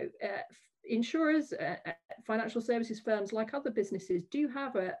 you know, insurers, financial services firms, like other businesses, do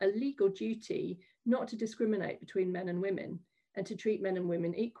have a legal duty not to discriminate between men and women and to treat men and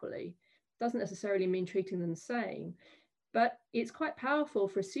women equally. Doesn't necessarily mean treating them the same, but it's quite powerful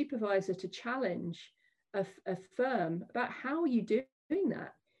for a supervisor to challenge a firm about how are you doing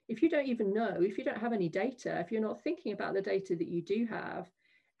that. If you don't even know, if you don't have any data, if you're not thinking about the data that you do have,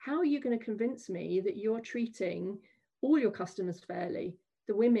 how are you going to convince me that you're treating all your customers fairly,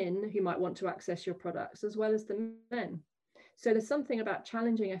 the women who might want to access your products as well as the men? So there's something about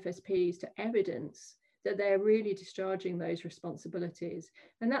challenging FSPs to evidence that they're really discharging those responsibilities.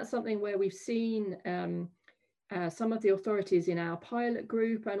 And that's something where we've seen some of the authorities in our pilot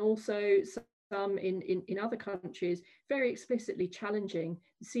group, and also some in other countries, very explicitly challenging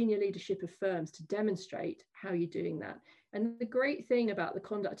the senior leadership of firms to demonstrate how you're doing that. And the great thing about the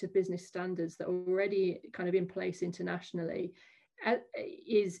conduct of business standards that are already kind of in place internationally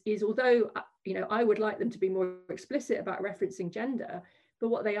is although, you know, I would like them to be more explicit about referencing gender, but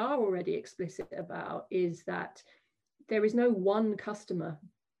what they are already explicit about is that there is no one customer.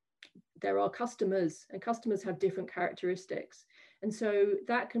 There are customers, and customers have different characteristics. And so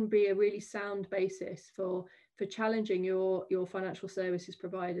that can be a really sound basis for challenging your financial services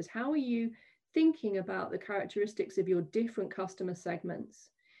providers. How are you thinking about the characteristics of your different customer segments?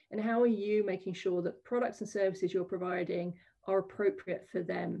 And how are you making sure that products and services you're providing are appropriate for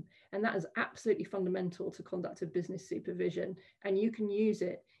them? And that is absolutely fundamental to conduct of business supervision. And you can use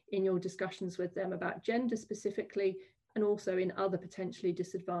it in your discussions with them about gender specifically, and also in other potentially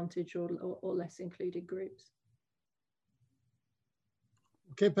disadvantaged or less included groups.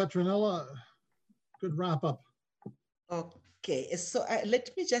 Okay, Petronella, good wrap up. Okay, so let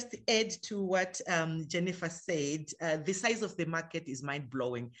me just add to what Jennifer said. The size of the market is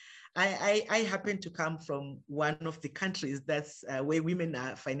mind-blowing. I happen to come from one of the countries that's where women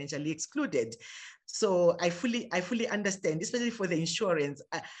are financially excluded. So I fully understand, especially for the insurance.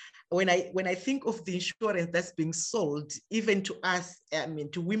 When I think of the insurance that's being sold, even to us, I mean,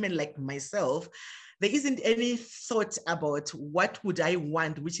 to women like myself, there isn't any thought about what would I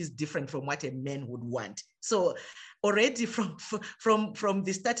want, which is different from what a man would want. So already from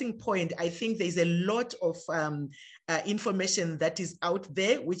the starting point, I think there's a lot of information that is out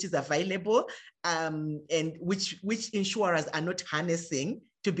there, which is available, and which insurers are not harnessing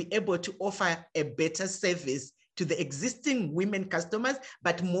to be able to offer a better service to the existing women customers,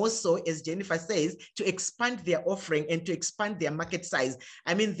 but more so, as Jennifer says, to expand their offering and to expand their market size.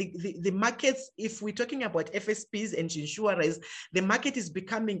 I mean, the markets, if we're talking about FSPs and insurers, the market is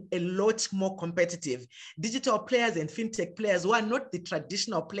becoming a lot more competitive. Digital players and fintech players who are not the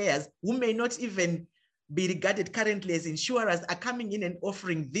traditional players, who may not even be regarded currently as insurers, are coming in and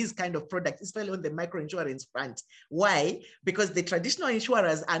offering these kind of products, especially on the microinsurance front. Why? Because the traditional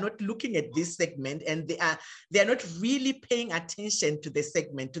insurers are not looking at this segment, and they are not really paying attention to the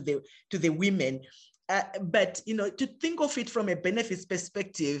segment, to the women. But you know, to think of it from a benefits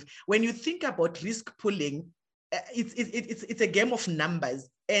perspective, when you think about risk pooling, it's a game of numbers.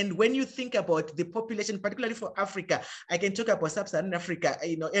 And when you think about the population, particularly for Africa, I can talk about sub-Saharan Africa,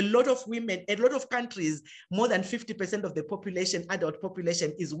 you know, a lot of women, a lot of countries, more than 50% of the population, adult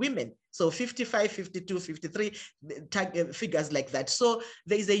population is women. So 55, 52, 53, figures like that. So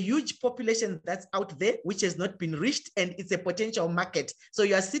there is a huge population that's out there, which has not been reached, and it's a potential market. So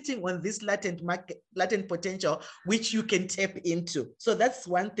you are sitting on this latent market, latent potential, which you can tap into. So that's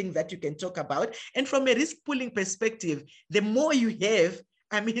one thing that you can talk about. And from a risk pooling perspective, the more you have,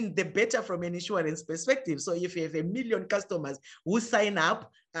 I mean, the better from an insurance perspective. So if you have 1 million customers who sign up,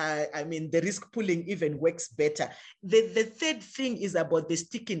 I mean, the risk pooling even works better. The third thing is about the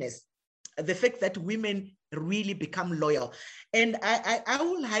stickiness, the fact that women really become loyal. And I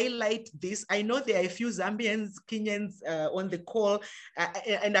will highlight this. I know there are a few Zambians, Kenyans on the call,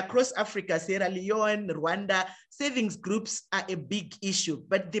 and across Africa, Sierra Leone, Rwanda, savings groups are a big issue.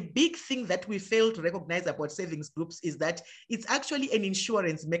 But the big thing that we fail to recognize about savings groups is that it's actually an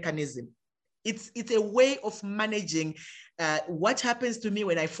insurance mechanism. It's a way of managing what happens to me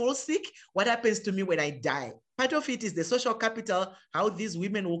when I fall sick, what happens to me when I die. Part of it is the social capital, how these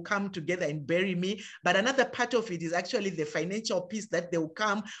women will come together and bury me. But another part of it is actually the financial piece that they will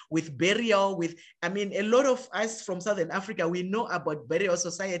come with burial, with, I mean, a lot of us from Southern Africa, we know about burial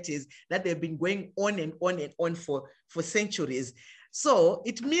societies that they've been going on and on and on for centuries. So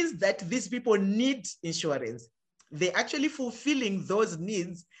it means that these people need insurance. They're actually fulfilling those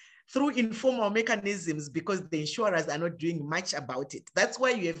needs through informal mechanisms because the insurers are not doing much about it. That's why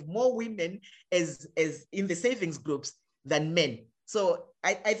you have more women as in the savings groups than men. So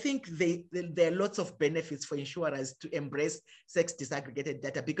I think there are lots of benefits for insurers to embrace sex disaggregated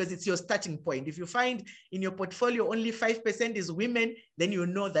data because it's your starting point. If you find in your portfolio only 5% is women, then you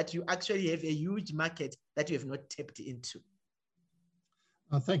know that you actually have a huge market that you have not tapped into.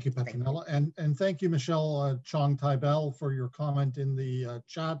 Thank you, Petronella. And thank you, Michelle Chong-Tybell, for your comment in the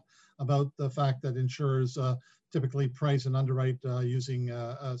chat about the fact that insurers typically price and underwrite using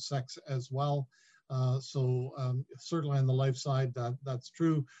sex as well. Certainly on the life side, that's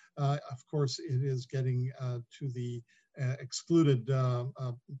true. Of course, it is getting to the excluded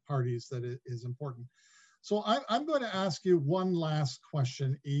parties that it is important. So I'm going to ask you one last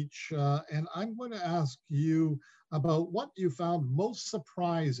question each, and I'm going to ask you about what you found most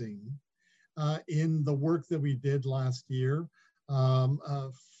surprising in the work that we did last year.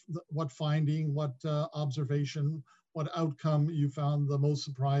 What finding, what observation, what outcome you found the most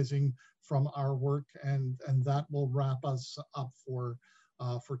surprising from our work, and that will wrap us up for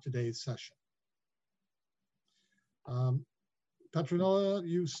today's session. Petronella,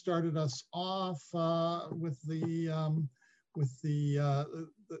 you started us off with the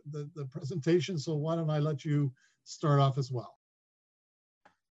presentation, so why don't I let you start off as well?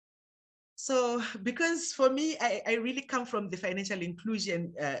 So, because for me, I really come from the financial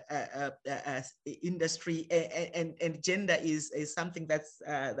inclusion industry, and gender is something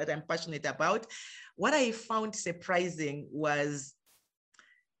that I'm passionate about. What I found surprising was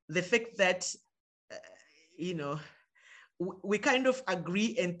the fact that, you know, we kind of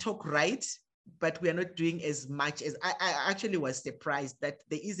agree and talk right, but we are not doing as much as I actually was surprised that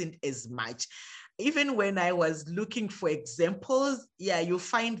there isn't as much. Even when I was looking for examples, yeah, you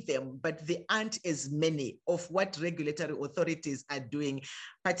find them, but there aren't as many of what regulatory authorities are doing,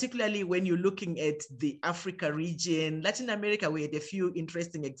 particularly when you're looking at the Africa region. Latin America, we had a few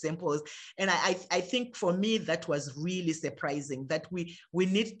interesting examples. And I think for me, that was really surprising that we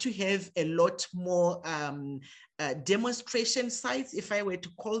need to have a lot more demonstration sites, if I were to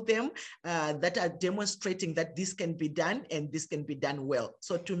call them, that are demonstrating that this can be done and this can be done well.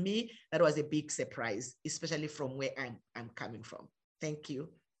 So to me, that was a big surprise, especially from where I'm coming from. Thank you.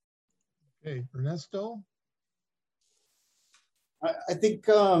 Okay, Ernesto? I think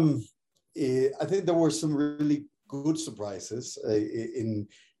there were some really good surprises in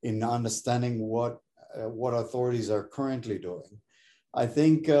understanding what authorities are currently doing. I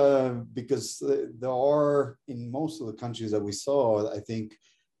think because there are, in most of the countries that we saw, I think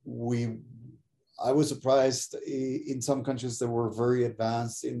I was surprised in some countries that were very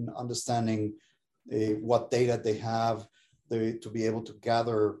advanced in understanding what data they have, to be able to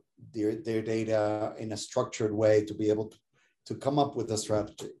gather their data in a structured way, to be able to come up with a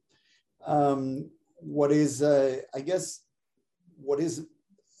strategy. What is, I guess, what is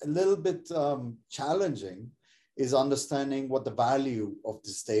a little bit challenging is understanding what the value of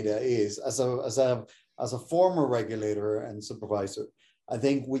this data is. As a former regulator and supervisor, I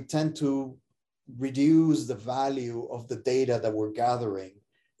think we tend to reduce the value of the data that we're gathering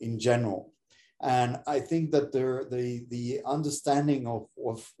in general. And I think that the understanding of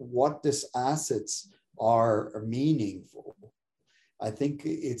what these assets are meaningful I think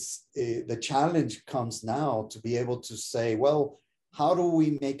it's the challenge comes now to be able to say, well, how do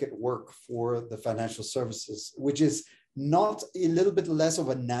we make it work for the financial services, which is not a little bit less of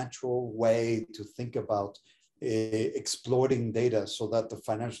a natural way to think about exploiting data so that the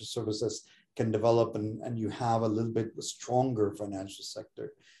financial services can develop and you have a little bit stronger financial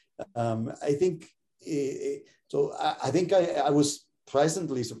sector. I think so. I think I was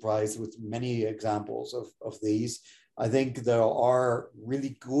pleasantly surprised with many examples of these. I think there are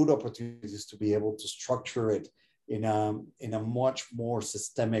really good opportunities to be able to structure it in a much more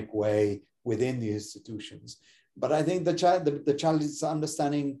systemic way within the institutions. But I think the challenge is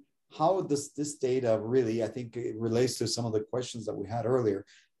understanding how does this data really, I think it relates to some of the questions that we had earlier.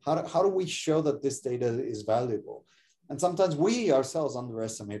 How do we show that this data is valuable? And sometimes we ourselves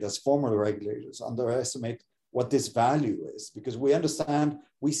underestimate, as former regulators, underestimate what this value is, because we understand,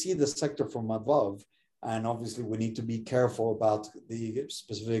 we see the sector from above, and obviously we need to be careful about the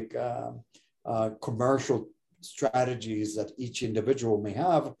specific commercial strategies that each individual may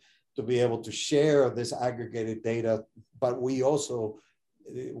have to be able to share this aggregated data, but we also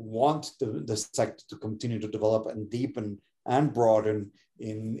want the sector to continue to develop and deepen and broaden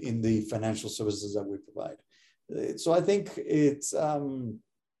in the financial services that we provide. So I think it's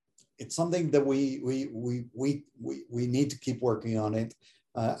something that we need to keep working on it.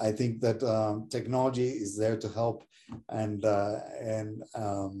 I think that technology is there to help, and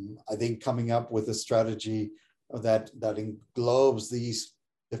I think coming up with a strategy that englobes these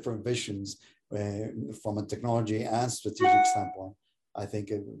different visions from a technology and strategic standpoint, I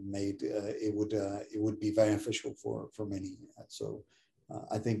think it would be beneficial for many. So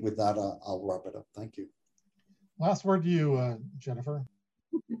I think with that, I'll wrap it up. Thank you. Last word to you, Jennifer.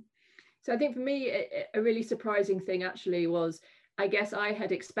 So I think for me, a really surprising thing actually was, I guess I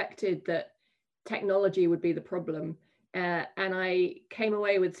had expected that technology would be the problem. And I came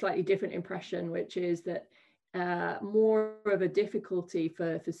away with a slightly different impression, which is that more of a difficulty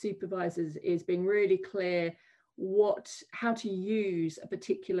for supervisors is being really clear how to use a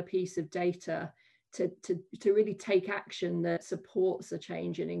particular piece of data to really take action that supports a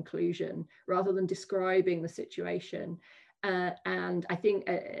change in inclusion rather than describing the situation. And I think,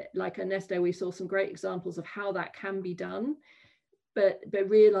 like Ernesto, we saw some great examples of how that can be done, but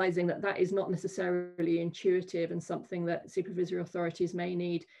realizing that is not necessarily intuitive and something that supervisory authorities may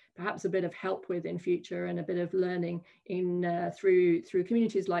need perhaps a bit of help with in future, and a bit of learning through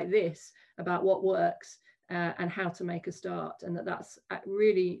communities like this about what works and how to make a start. And that's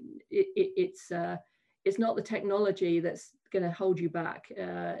really, it's not the technology that's going to hold you back.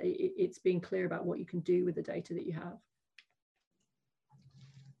 It's being clear about what you can do with the data that you have.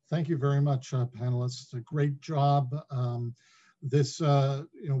 Thank you very much, panelists. A great job.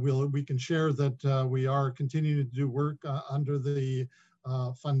 We can share that we are continuing to do work under the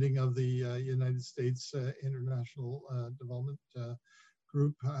funding of the United States International Development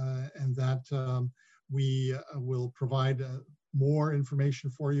Group, and that we will provide more information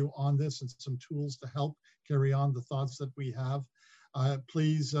for you on this and some tools to help carry on the thoughts that we have.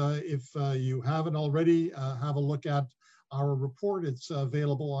 Please, if you haven't already, have a look at our report. It's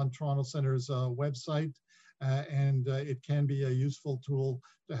available on Toronto Centre's website, and it can be a useful tool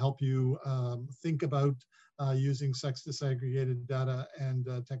to help you think about using sex disaggregated data and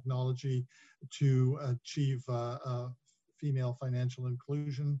technology to achieve female financial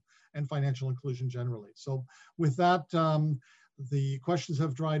inclusion and financial inclusion generally. So with that, the questions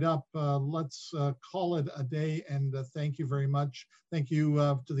have dried up. Let's call it a day, and thank you very much. Thank you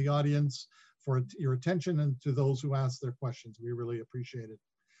to the audience for your attention, and to those who asked their questions. We really appreciate it.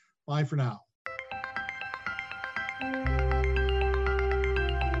 Bye for now.